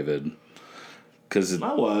was David, because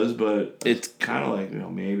I was, but it's kind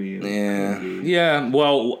of maybe. Yeah.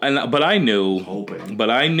 Well, but I knew. Hoping.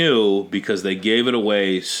 But I knew because they gave it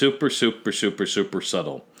away super, super, super, super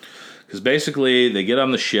subtle. Because basically they get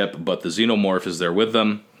on the ship, but the xenomorph is there with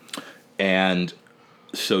them, and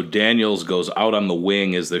so Daniels goes out on the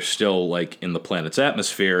wing as they're still in the planet's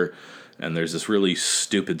atmosphere, and there's this really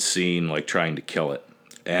stupid scene trying to kill it.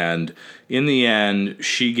 And in the end,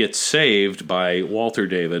 she gets saved by Walter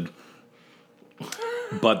David,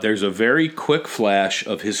 but there's a very quick flash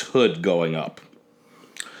of his hood going up.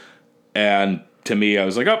 And to me, I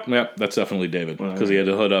was like, oh, yeah, that's definitely David, because he had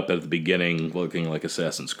a hood up at the beginning looking like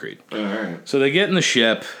Assassin's Creed. All right. So they get in the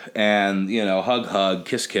ship and, hug,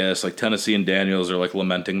 kiss, Tennessee and Daniels are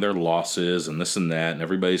lamenting their losses and this and that, and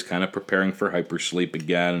everybody's kind of preparing for hypersleep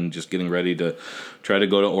again and just getting ready to try to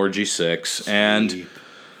go to Orgy 6. And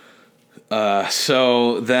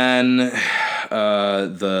so then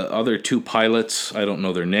the other two pilots, I don't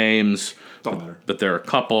know their names, but they're a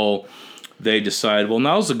couple. They decide, well,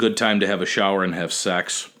 now's a good time to have a shower and have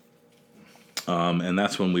sex. And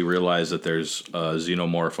that's when we realize that there's a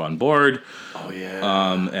xenomorph on board. Oh,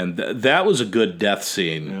 yeah. And that was a good death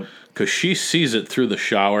scene. Because she sees it through the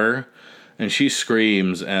shower, and she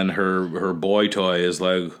screams, and her boy toy is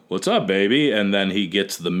like, what's up, baby? And then he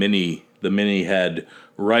gets the mini head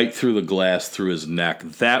right through the glass, through his neck.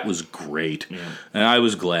 That was great. Yeah. And I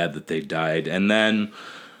was glad that they died. And then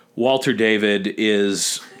Walter David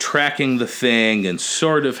is tracking the thing and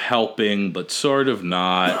sort of helping, but sort of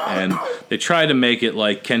not. And they try to make it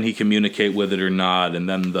like, can he communicate with it or not? And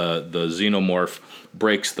then the Xenomorph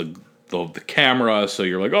breaks the camera, so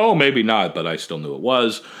you're like, oh, maybe not, but I still knew it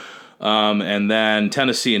was. And then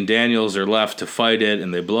Tennessee and Daniels are left to fight it,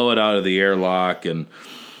 and they blow it out of the airlock, and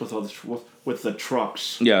with the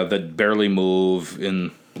trucks, that barely move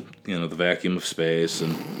in the vacuum of space,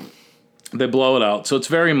 and they blow it out. So it's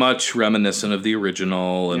very much reminiscent of the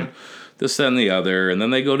original, and this, that, and the other. And then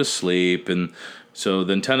they go to sleep, and so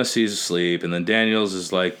then Tennessee's asleep, and then Daniels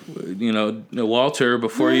is like, Walter,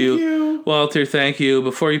 Walter, thank you.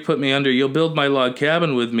 Before you put me under, you'll build my log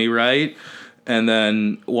cabin with me, right? And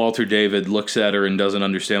then Walter David looks at her and doesn't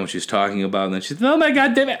understand what she's talking about, and then she's, oh my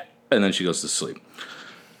God, David! And then she goes to sleep.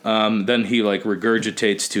 Then he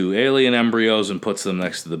regurgitates 2 alien embryos and puts them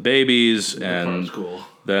next to the babies, and cool.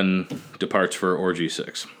 Then departs for Orgy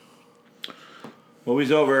 6.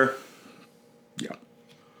 Movie's over. Yeah.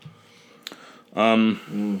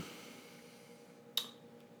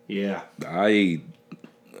 Yeah.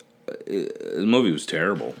 The movie was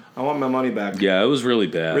terrible. I want my money back. Yeah, it was really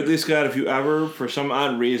bad. Ridley Scott, if you ever, for some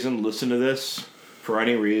odd reason, listen to this, for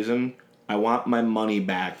any reason, I want my money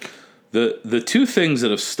back. The 2 things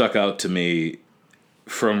that have stuck out to me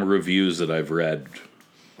from reviews that I've read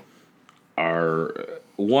are,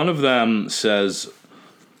 one of them says,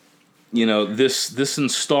 this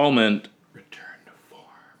installment. Return to form.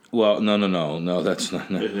 Well, no, that's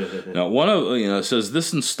not. No, one of says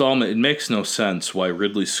this installment. It makes no sense why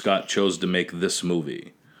Ridley Scott chose to make this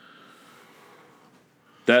movie.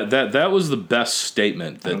 That was the best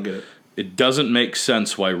statement. I don't get it. It doesn't make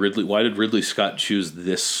sense why did Ridley Scott choose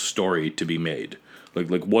this story to be made? Like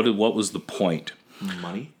what was the point?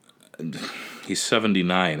 Money? He's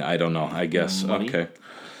 79. I don't know. I guess. Money? Okay.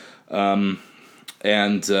 And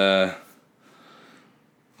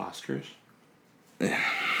Oscars?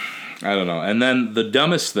 I don't know. And then the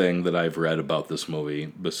dumbest thing that I've read about this movie,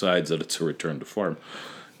 besides that it's a return to form,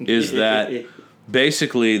 is that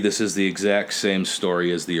basically this is the exact same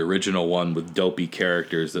story as the original one with dopey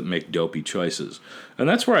characters that make dopey choices. And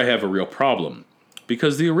that's where I have a real problem.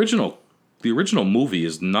 Because the original movie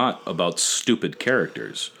is not about stupid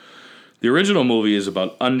characters. The original movie is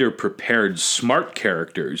about underprepared, smart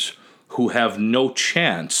characters who have no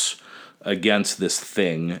chance against this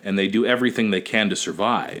thing, and they do everything they can to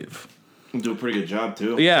survive. Do a pretty good job,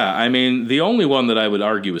 too. Yeah, I mean, the only one that I would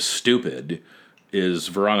argue is stupid is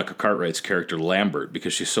Veronica Cartwright's character Lambert,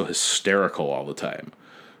 because she's so hysterical all the time.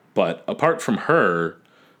 But apart from her,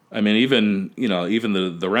 I mean, even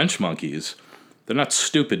the wrench monkeys, they're not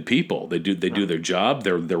stupid people. They do their job.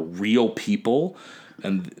 They're real people.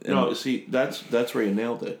 And no, see, that's where you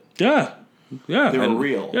nailed it. Yeah. They were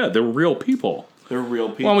real. Yeah, they're real people. They're real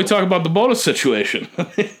people. Why don't we talk about the bonus situation?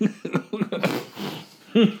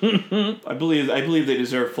 I believe they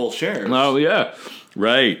deserve full shares. Oh yeah,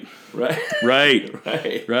 right.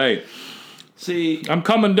 See, I'm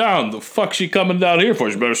coming down. The fuck's she coming down here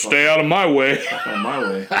for? She better stay out of my way. On my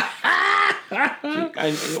way.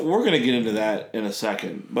 We're gonna get into that in a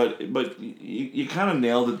second, but you kind of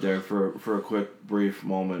nailed it there for a quick brief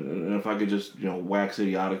moment, and if I could just wax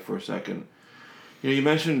idiotic for a second, you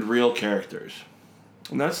mentioned real characters,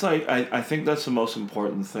 and that's I think that's the most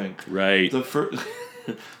important thing. Right.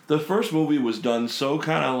 The first movie was done so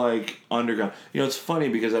kind of underground. It's funny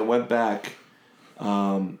because I went back.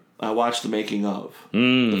 I watched the making of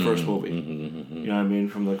the first movie. Mm-hmm. You know what I mean?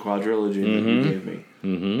 From the quadrilogy that you gave me.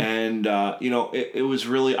 Mm-hmm. And, it was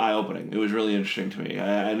really eye-opening. It was really interesting to me.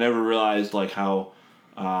 I never realized, how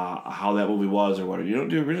that movie was or whatever. You know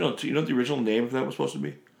what the original name of that was supposed to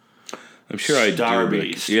be? I'm sure I do. Star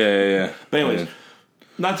Beast. Yeah. But anyways,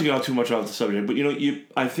 not to get off too much off the subject, but,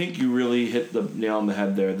 I think you really hit the nail on the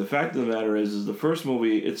head there. The fact of the matter is the first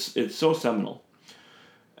movie, it's so seminal.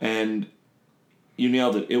 And you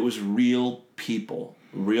nailed it. It was real people,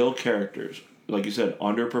 real characters, like you said,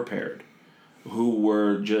 underprepared, who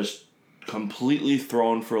were just completely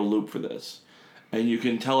thrown for a loop for this. And you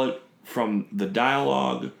can tell it from the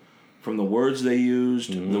dialogue, from the words they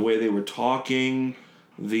used, the way they were talking,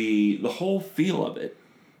 the whole feel of it.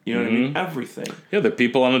 You know what I mean? Everything. Yeah, they're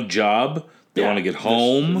people on a job. They want to get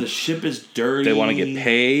home. The ship is dirty. They want to get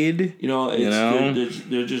paid.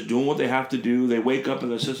 They're just doing what they have to do. They wake up in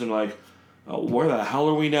the system where the hell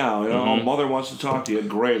are we now? Mother wants to talk to you.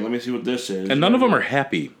 Great, let me see what this is. And none of them are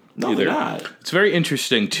happy. No, either. They're not. It's very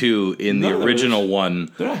interesting, too, in the original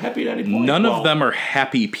one. They're not happy at any point. None of them are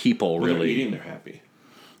happy people, when really. They're eating, they're happy.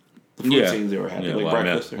 The food scenes, they were happy.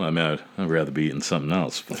 Breakfast. I'd rather be eating something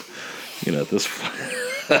else. But, at this point.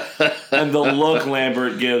 And the look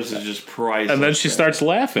Lambert gives is just priceless. And then she starts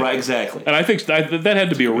laughing. Right, exactly. And I think that had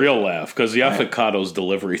to be a real laugh, because Yafikato's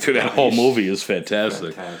delivery through that whole movie is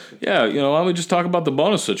fantastic. Yeah, why don't we just talk about the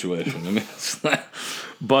bonus situation? I mean, it's not,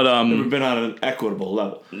 but never been on an equitable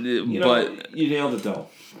level. You nailed it though.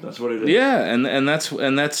 That's what it is. Yeah, and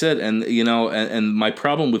that's it. And and my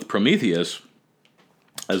problem with Prometheus,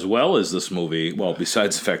 as well as this movie, well,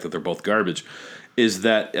 besides the fact that they're both garbage, is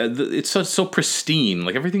that it's so pristine.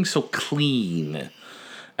 Like, everything's so clean.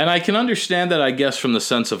 And I can understand that, I guess, from the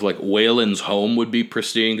sense of, like, Wayland's home would be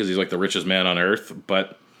pristine because he's, like, the richest man on Earth.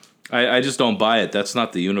 But I just don't buy it. That's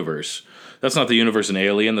not the universe. That's not the universe in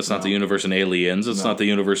Alien. That's not the universe in Aliens. It's not the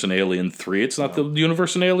universe in Alien 3. It's not the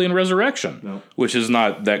universe in Alien Resurrection, which is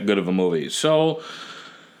not that good of a movie. So,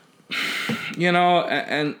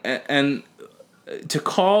 and to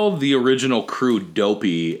call the original crew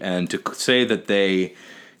dopey and to say that they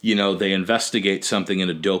investigate something in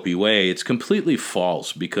a dopey way, it's completely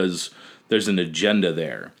false, because there's an agenda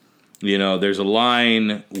there. There's a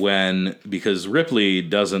line because Ripley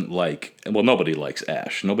doesn't nobody likes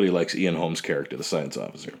Ash. Nobody likes Ian Holmes' character, the science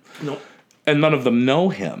officer. Nope. And none of them know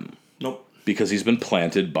him. Nope. Because he's been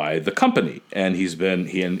planted by the company, and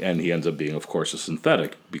he ends up being, of course, a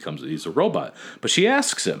synthetic. He's a robot. But she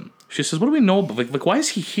asks him. She says, "What do we know? Like, why is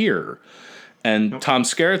he here?" And Tom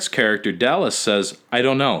Skerritt's character Dallas says, "I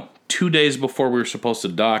don't know. 2 days before we were supposed to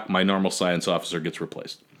dock, my normal science officer gets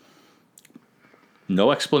replaced."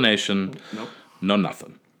 No explanation. Nope. No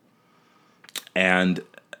nothing. And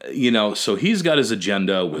so he's got his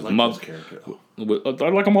agenda with Mother. I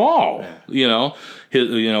like them all. Yeah.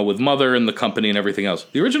 With Mother and the company and everything else.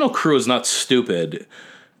 The original crew is not stupid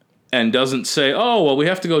and doesn't say, "Oh, well, we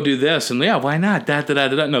have to go do this," and why not?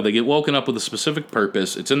 No, they get woken up with a specific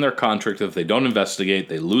purpose. It's in their contract that if they don't investigate,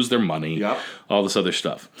 they lose their money. Yep. All this other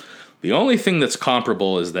stuff. The only thing that's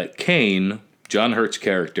comparable is that Kane, John Hurt's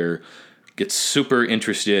character, gets super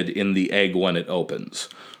interested in the egg when it opens.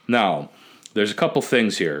 Now, there's a couple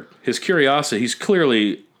things here. His curiosity, he's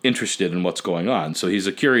clearly interested in what's going on, so he's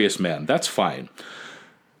a curious man. That's fine.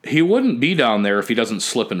 He wouldn't be down there if he doesn't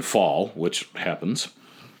slip and fall, which happens.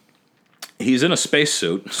 He's in a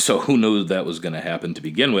spacesuit, so who knew that was going to happen to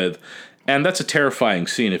begin with? And that's a terrifying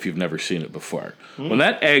scene if you've never seen it before. When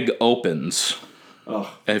that egg opens, and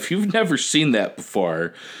if you've never seen that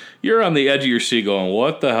before, you're on the edge of your seat going,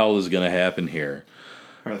 "What the hell is going to happen here?"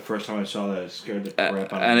 The first time I saw that, it scared the crap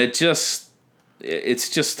out of me. And it's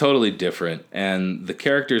just totally different. And the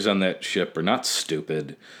characters on that ship are not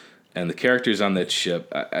stupid. And the characters on that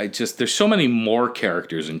ship, there's so many more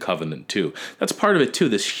characters in Covenant too. That's part of it too.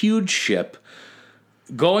 This huge ship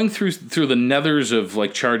going through the nethers of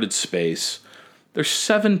like charted space. There's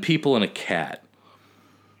 7 people and a cat.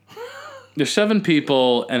 There's 7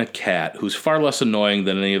 people and a cat who's far less annoying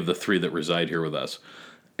than any of the 3 that reside here with us.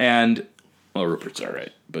 And Rupert's all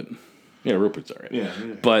right, but Rupert's all right. Yeah.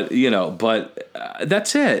 But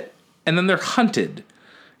that's it. And then they're hunted.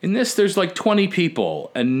 In this, there's like 20 people,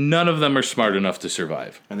 and none of them are smart enough to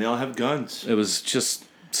survive. And they all have guns. It was just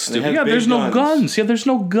stupid. Yeah, there's no guns. Yeah, there's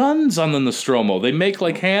no guns on the Nostromo. They make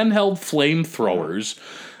like handheld flamethrowers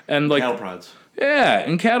and like cattle prods. Yeah,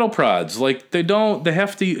 and cattle prods. Like they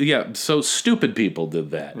have to. So stupid people did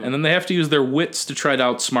that, and then they have to use their wits to try to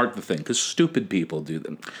outsmart the thing because stupid people do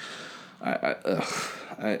them. God,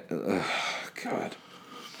 it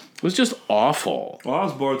was just awful. Well, I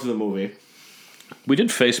was bored to the movie. We did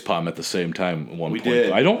facepalm at the same time at one point.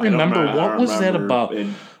 Did. I don't remember what was that about.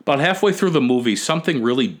 About halfway through the movie, something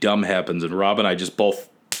really dumb happens, and Rob and I just both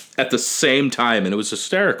at the same time, and it was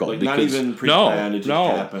hysterical. Like not even pre-planned, it just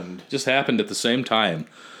happened. Just happened at the same time.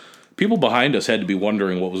 People behind us had to be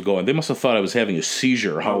wondering what was going on. They must have thought I was having a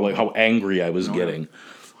seizure. How angry I was getting.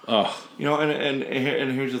 And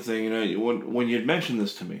here's the thing. When you'd mentioned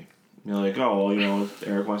this to me, you're like,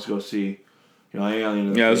 Eric wants to go see,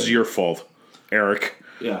 Alien. Yeah, this is your fault, Eric.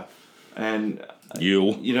 Yeah, and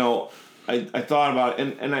you. I thought about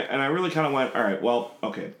it, and I really kind of went, all right, well,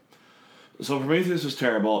 okay. So Prometheus was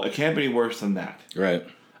terrible. It can't be any worse than that. Right.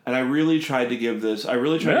 And I really tried to give this. I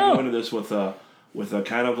really tried to go into this with a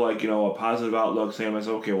kind of like a positive outlook, saying to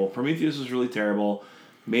myself, okay, well, Prometheus is really terrible.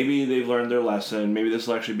 Maybe they've learned their lesson. Maybe this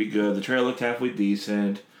will actually be good. The trailer looked halfway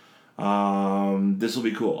decent. This will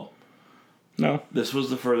be cool. No. This was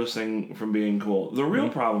the furthest thing from being cool. The real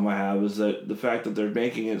problem I have is that the fact that they're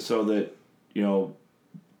making it so that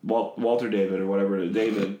Walter David or whatever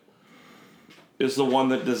David is the one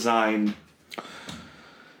that designed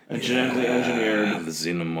and genetically engineered the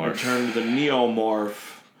Xenomorph and turned the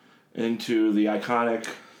Neomorph into the iconic,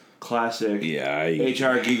 classic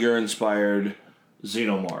H.R. Giger inspired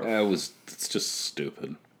Xenomorph. It's just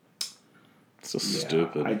stupid. It's just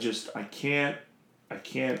stupid. I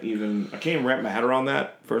can't even wrap my head around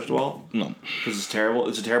that. First of all, No, because it's terrible.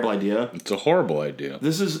 It's a terrible idea. it's a horrible idea.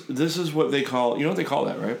 This is what they call. You know what they call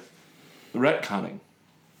that, right? Retconning.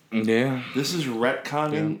 Yeah. This is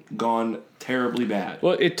retconning gone terribly bad.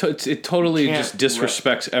 Well, it totally just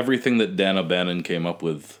disrespects everything that Dan O'Bannon came up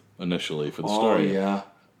with initially for the story. Oh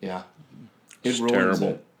yeah. It ruins terrible.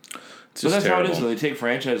 it. But that's how it is. So they take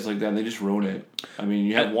franchises like that and they just ruin it. I mean,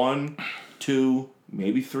 you have 1, 2,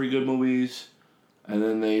 maybe 3 good movies, and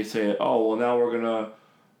then they say, "Oh, well, now we're gonna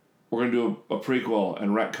do a prequel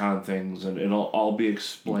and retcon things, and it'll all be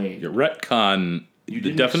explained." Yeah, retcon.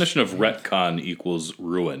 The definition of retcon equals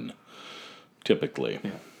ruin, typically.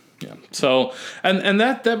 Yeah. So, and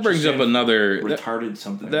that brings up another retarded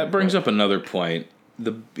something. That brings up another point.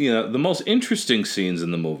 The most interesting scenes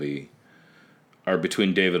in the movie are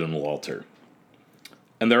between David and Walter,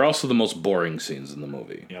 and they're also the most boring scenes in the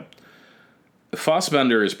movie. Yep.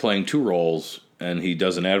 Fassbender is playing 2 roles, and he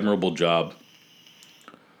does an admirable job.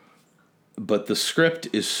 But the script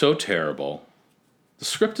is so terrible. The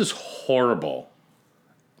script is horrible.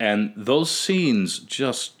 And those scenes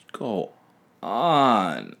just go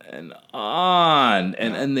on and on.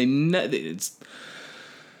 And it's...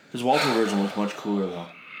 His Walter version was much cooler, though.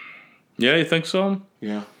 Yeah, you think so?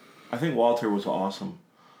 Yeah. I think Walter was awesome.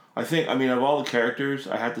 Of all the characters,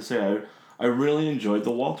 I have to say, I really enjoyed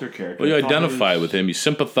the Walter character. Well, you identify with him, you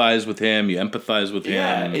sympathize with him, you empathize with him.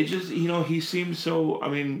 Yeah, it just, he seems so,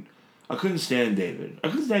 I couldn't stand David. I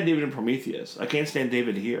couldn't stand David in Prometheus. I can't stand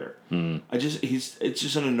David here. It's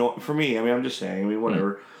just an annoying, for me, I'm just saying,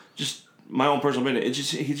 whatever. Just my own personal opinion,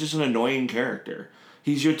 he's just an annoying character.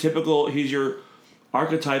 He's your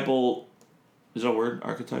archetypal, is that a word?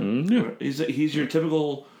 Archetype? Yeah. He's your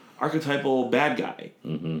typical archetypal bad guy.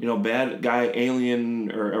 Bad guy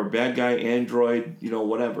alien or bad guy android,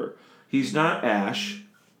 whatever. He's not Ash.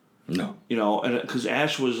 No. And because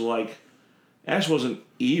Ash wasn't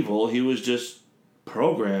evil. He was just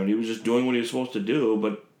programmed. He was just doing what he was supposed to do,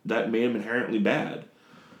 but that made him inherently bad.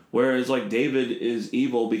 Whereas David is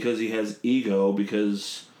evil because he has ego,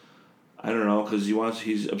 because I don't know, because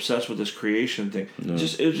he's obsessed with this creation thing. No.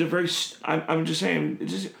 It was a very, I'm just saying,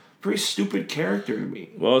 it's just a very stupid character to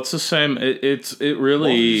me. Well, it's the same. It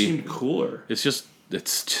really seemed cooler. It's the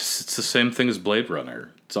same thing as Blade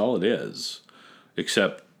Runner. It's all it is,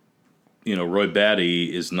 except Roy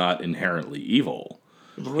Batty is not inherently evil.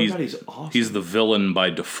 Roy Batty's awesome. He's the villain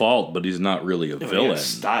by default, but he's not really a villain. He had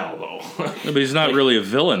style, though. But he's not really a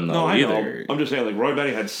villain, though, either. I'm just saying, Roy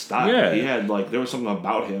Batty had style. Yeah. He had, there was something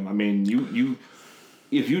about him.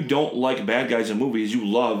 If you don't like bad guys in movies, you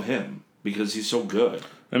love him because he's so good.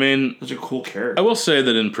 Such a cool character. I will say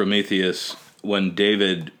that in Prometheus, when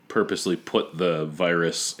David purposely put the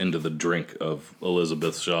virus into the drink of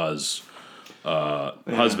Elizabeth Shaw's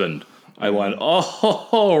husband, I went,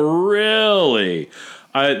 oh, really?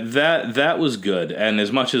 That was good. And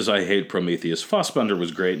as much as I hate Prometheus, Fassbender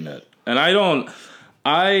was great in it. And I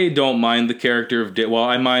don't mind the character of David. Well,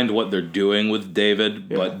 I mind what they're doing with David,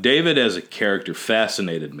 but David as a character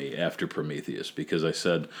fascinated me after Prometheus because I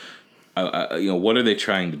said, what are they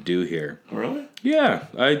trying to do here? Really? Yeah,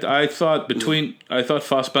 I thought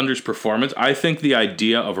Fassbender's performance. I think the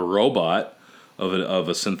idea of a robot, of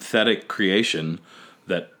a synthetic creation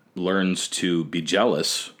that learns to be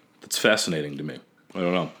jealous, that's fascinating to me. I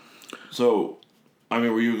don't know. So,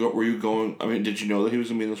 were you going? Did you know that he was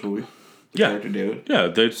gonna be in this movie? Yeah. Character David.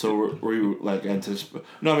 Yeah. So were you anticipating?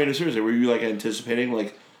 No, seriously, were you anticipating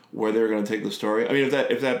where they were gonna take the story?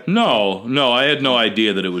 If that. No, I had no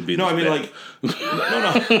idea that it would be. No, no. No,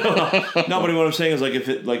 but what I'm saying is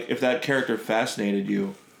if that character fascinated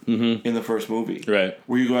you in the first movie, right?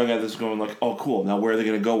 Were you going at this going oh cool, now where are they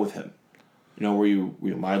gonna go with him? Were you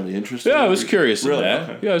mildly interested? Yeah, I was curious in that.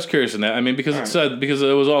 Okay. Yeah, I was curious in that. Because because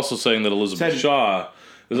it was also saying that Elizabeth Shaw.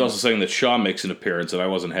 It was also saying that Shaw makes an appearance, and I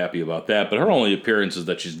wasn't happy about that. But her only appearance is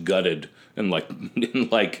that she's gutted and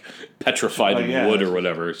petrified in wood or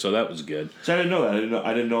whatever. So that was good. So I didn't know that.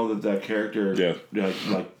 I didn't know that character.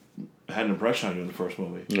 Had an impression on you in the first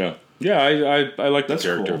movie. Yeah, I like the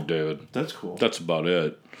character of David. That's cool. That's about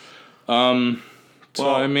it. I'll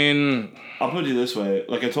put it this way.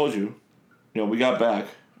 Like I told you. We got back,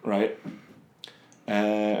 right?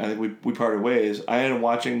 And I think we parted ways. I ended up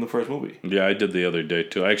watching the first movie. Yeah, I did the other day,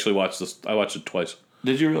 too. I actually watched this. I watched it twice.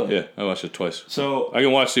 Did you really? Yeah, I watched it twice. So I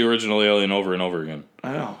can watch the original Alien over and over again.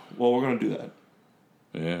 I know. Well, we're going to do that.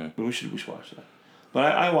 Yeah. We should watch that.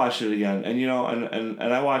 But I watched it again, and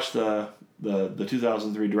and I watched the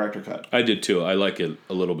 2003 director cut. I did too. I like it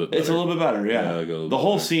a little bit better. It's a little bit better, yeah. The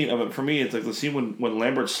whole better. scene of it, for me, it's like the scene when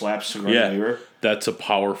Lambert slaps Sigourney Weaver. That's a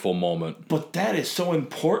powerful moment. But that is so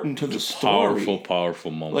important to the story. Powerful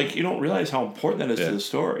moment. Like, you don't realize how important that is to the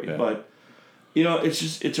story. Yeah. But,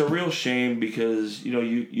 it's a real shame because,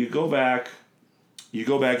 you go back,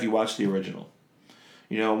 you watch the original.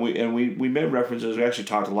 We made references, we actually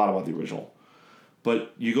talked a lot about the original.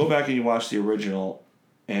 But you go back and you watch the original,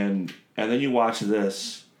 and then you watch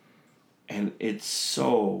this, and it's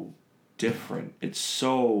so different. It's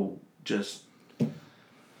so just...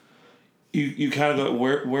 You kind of go,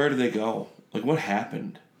 where did they go? Like, what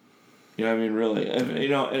happened? You know what I mean, really? And I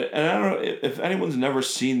don't know, if anyone's never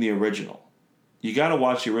seen the original, you got to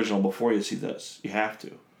watch the original before you see this. You have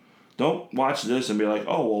to. Don't watch this and be like,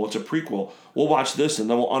 oh, well, it's a prequel. We'll watch this and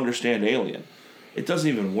then we'll understand Alien. It doesn't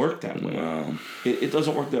even work that way. No. It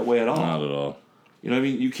doesn't work that way at all. Not at all. You know what I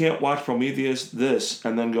mean? You can't watch Prometheus, this,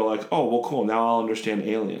 and then go like, oh, well, cool, now I'll understand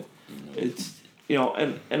Alien. It's,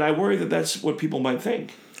 and I worry that that's what people might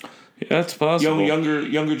think. Yeah, that's possible.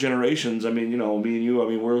 Younger generations, I mean, me and you, I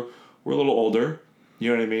mean, we're a little older,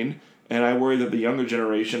 you know what I mean? And I worry that the younger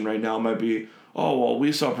generation right now might be, oh, well,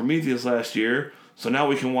 we saw Prometheus last year, so now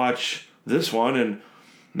we can watch this one, and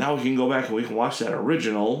now we can go back and we can watch that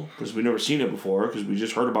original, because we've never seen it before, because we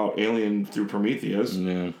just heard about Alien through Prometheus.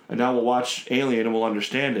 Yeah. And now we'll watch Alien and we'll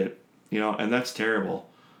understand it, and that's terrible.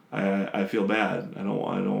 I feel bad. I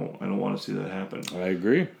don't want to see that happen. I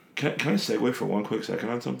agree. Can I segue for one quick second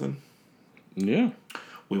on something? Yeah.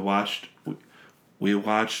 We watched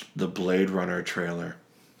the Blade Runner trailer.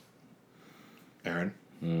 Aaron?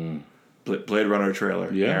 Blade Runner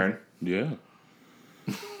trailer. Yeah. Aaron? Yeah.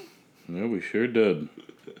 Yeah, we sure did.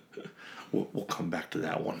 We'll come back to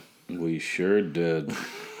that one. We sure did.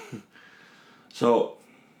 So,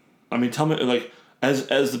 I mean, tell me, like, as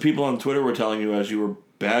the people on Twitter were telling you as you were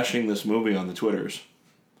bashing this movie on the Twitters.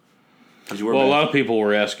 A lot of people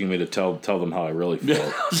were asking me to tell them how I really feel.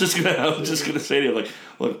 I was just gonna say to you, like,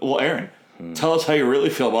 well, Aaron, tell us how you really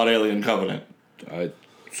feel about Alien Covenant. It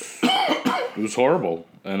was horrible,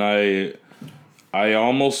 and I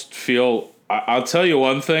almost feel. I'll tell you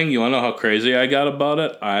one thing. You want to know how crazy I got about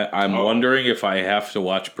it? I'm wondering if I have to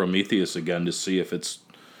watch Prometheus again to see if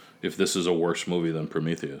this is a worse movie than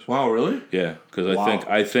Prometheus. Wow, really? Yeah, because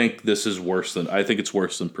I think this is worse than it's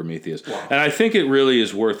worse than Prometheus, wow. And I think it really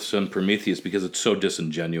is worse than Prometheus because it's so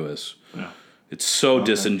disingenuous. Yeah. It's so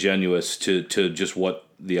disingenuous to just what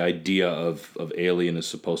the idea of Alien is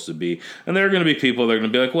supposed to be. And there are going to be people that are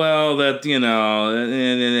going to be like, well, that,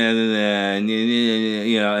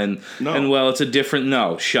 and well, it's a different,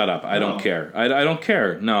 no, shut up. I don't care. I don't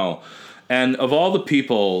care. No. And of all the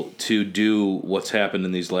people to do what's happened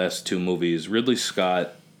in these last two movies, Ridley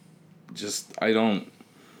Scott, just, I don't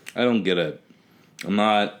get it.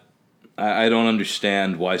 I don't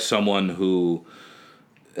understand why someone who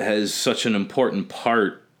has such an important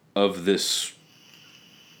part of this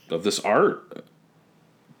art.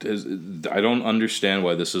 I don't understand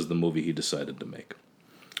why this is the movie he decided to make.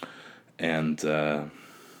 And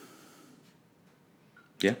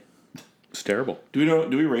yeah, it's terrible. Do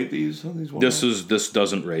we rate these? This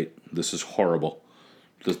doesn't rate. This is horrible.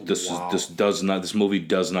 This movie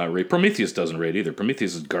does not rate. Prometheus doesn't rate either.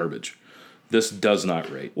 Prometheus is garbage. This does not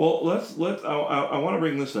rate. Well, I want to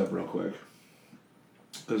bring this up real quick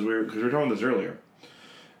because we were talking about this earlier.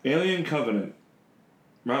 Alien Covenant,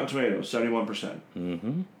 Rotten Tomatoes 71%.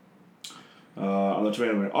 Mm-hmm. On the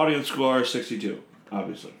tomato meter, audience score 62,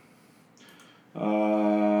 obviously.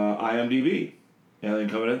 IMDb, Alien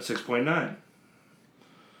Covenant 6.9.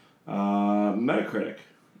 Metacritic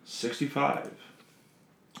 65.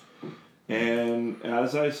 And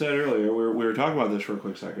as I said earlier, we were talking about this for a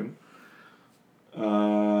quick second.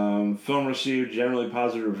 Film received generally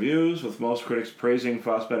positive reviews, with most critics praising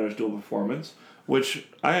Fassbender's dual performance, which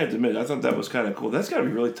I had to admit, I thought that was kind of cool. That's got to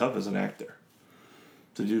be really tough as an actor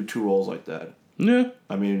to do two roles like that. Yeah.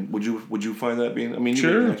 I mean, would you find that being? I mean,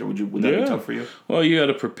 sure. You're an actor. Would that be tough for you? Well, you got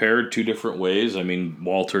to prepare two different ways. I mean,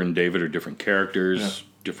 Walter and David are different characters,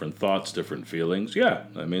 different thoughts, different feelings. Yeah,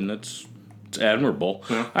 I mean it's admirable.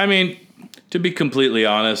 Yeah. I mean, to be completely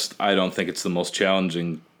honest, I don't think it's the most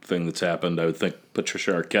challenging thing that's happened. I would think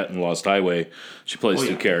Patricia Arquette in Lost Highway, she plays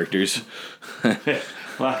two characters.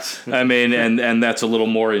 I mean, and that's a little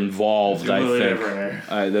more involved, I think.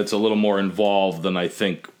 That's a little more involved than I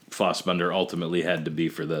think Fassbender ultimately had to be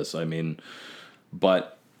for this. I mean,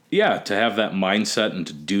 but yeah, to have that mindset and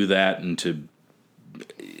to do that and to,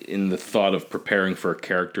 in the thought of preparing for a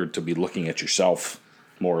character, to be looking at yourself,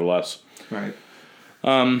 more or less. Right.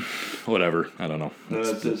 Whatever. I don't know.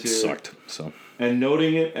 It sucked. So. And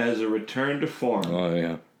noting it as a return to form. Oh,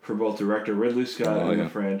 yeah. For both director Ridley Scott and the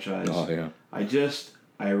franchise. Oh, yeah.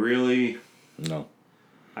 No.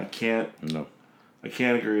 I can't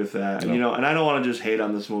agree with that. No. And I don't want to just hate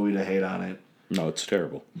on this movie to hate on it. No, it's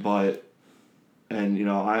terrible. But,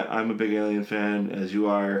 I'm a big Alien fan, as you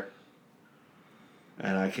are.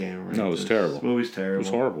 And I can't remember. No, it was terrible. This movie's terrible. It was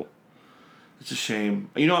horrible. It's a shame.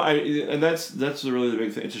 And that's really the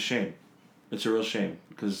big thing. It's a shame. It's a real shame.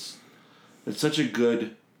 Because it's such a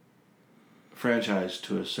good franchise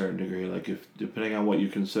to a certain degree. Like, depending on what you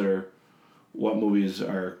consider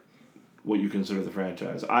the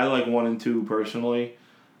franchise. I like 1 and 2 personally.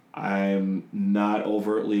 I'm not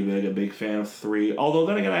overtly a big fan of 3. Although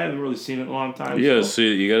then again, I haven't really seen it in a long time. You gotta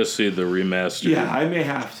see the remastered. Yeah, I may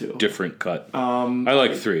have to. Different cut. I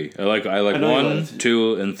like 3. I like 1,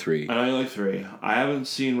 2, and 3. I know you like 3. I haven't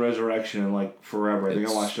seen Resurrection in forever. I think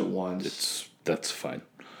I watched it once. That's fine.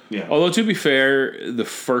 Yeah. Although to be fair, the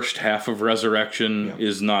first half of Resurrection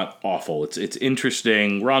is not awful. It's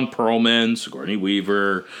interesting. Ron Perlman, Sigourney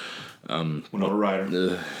Weaver. Winona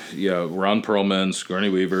Ryder. Ron Perlman, Sigourney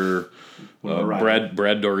Weaver, Brad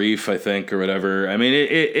Dourif, I think, or whatever. I mean,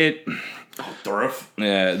 it Dourif.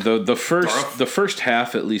 Yeah, the first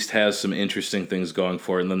half at least has some interesting things going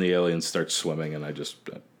for it, and then the aliens start swimming, and I'm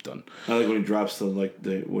done. I like when he drops when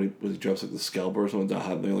he drops the scalp or something, the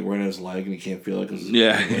hot thing right on his leg, and he can't feel it.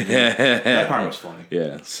 That part was funny.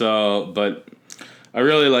 Yeah. So, but I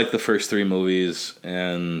really like the first 3 movies,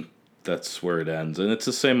 and that's where it ends. And it's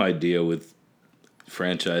the same idea with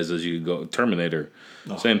franchises. You go Terminator,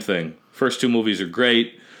 same thing. First 2 movies are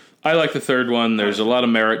great. I like the third one. There's a lot of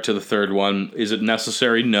merit to the third one. Is it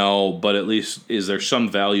necessary? No, but at least is there some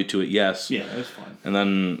value to it? Yes. Yeah, it's fine. And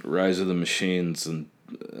then Rise of the Machines and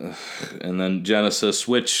then Genesis,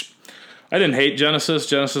 which I didn't hate Genesis.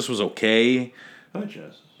 Genesis was okay. I like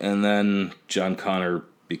Genesis. And then John Connor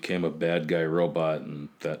became a bad guy robot, and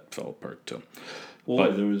that fell apart too.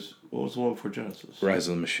 Well, what was the one before Genesis? Rise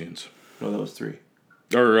of the Machines. No, that was 3.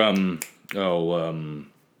 Or I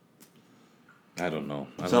don't know.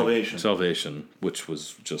 Salvation, which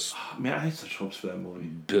was just man, I had such hopes for that movie.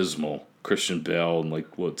 Abysmal. Christian Bale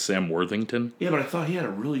and Sam Worthington. Yeah, but I thought he had a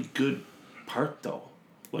really good part though.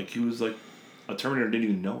 He was a Terminator, didn't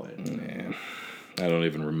even know it. Yeah, I don't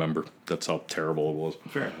even remember. That's how terrible it was.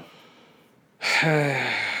 Fair enough.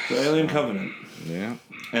 So Alien Covenant. Yeah.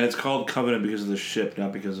 And it's called Covenant because of the ship,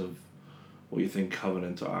 not because of what you think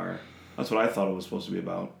Covenants are. That's what I thought it was supposed to be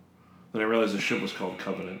about. Then I realized the ship was called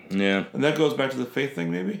Covenant. Yeah. And that goes back to the faith thing,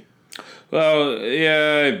 maybe? Well,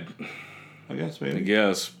 yeah. I guess, maybe. I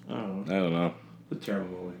guess. I don't know. It's a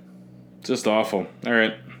terrible movie. Just awful. All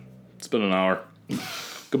right. It's been an hour.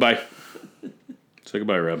 Goodbye. Say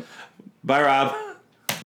goodbye, Rob. Bye, Rob.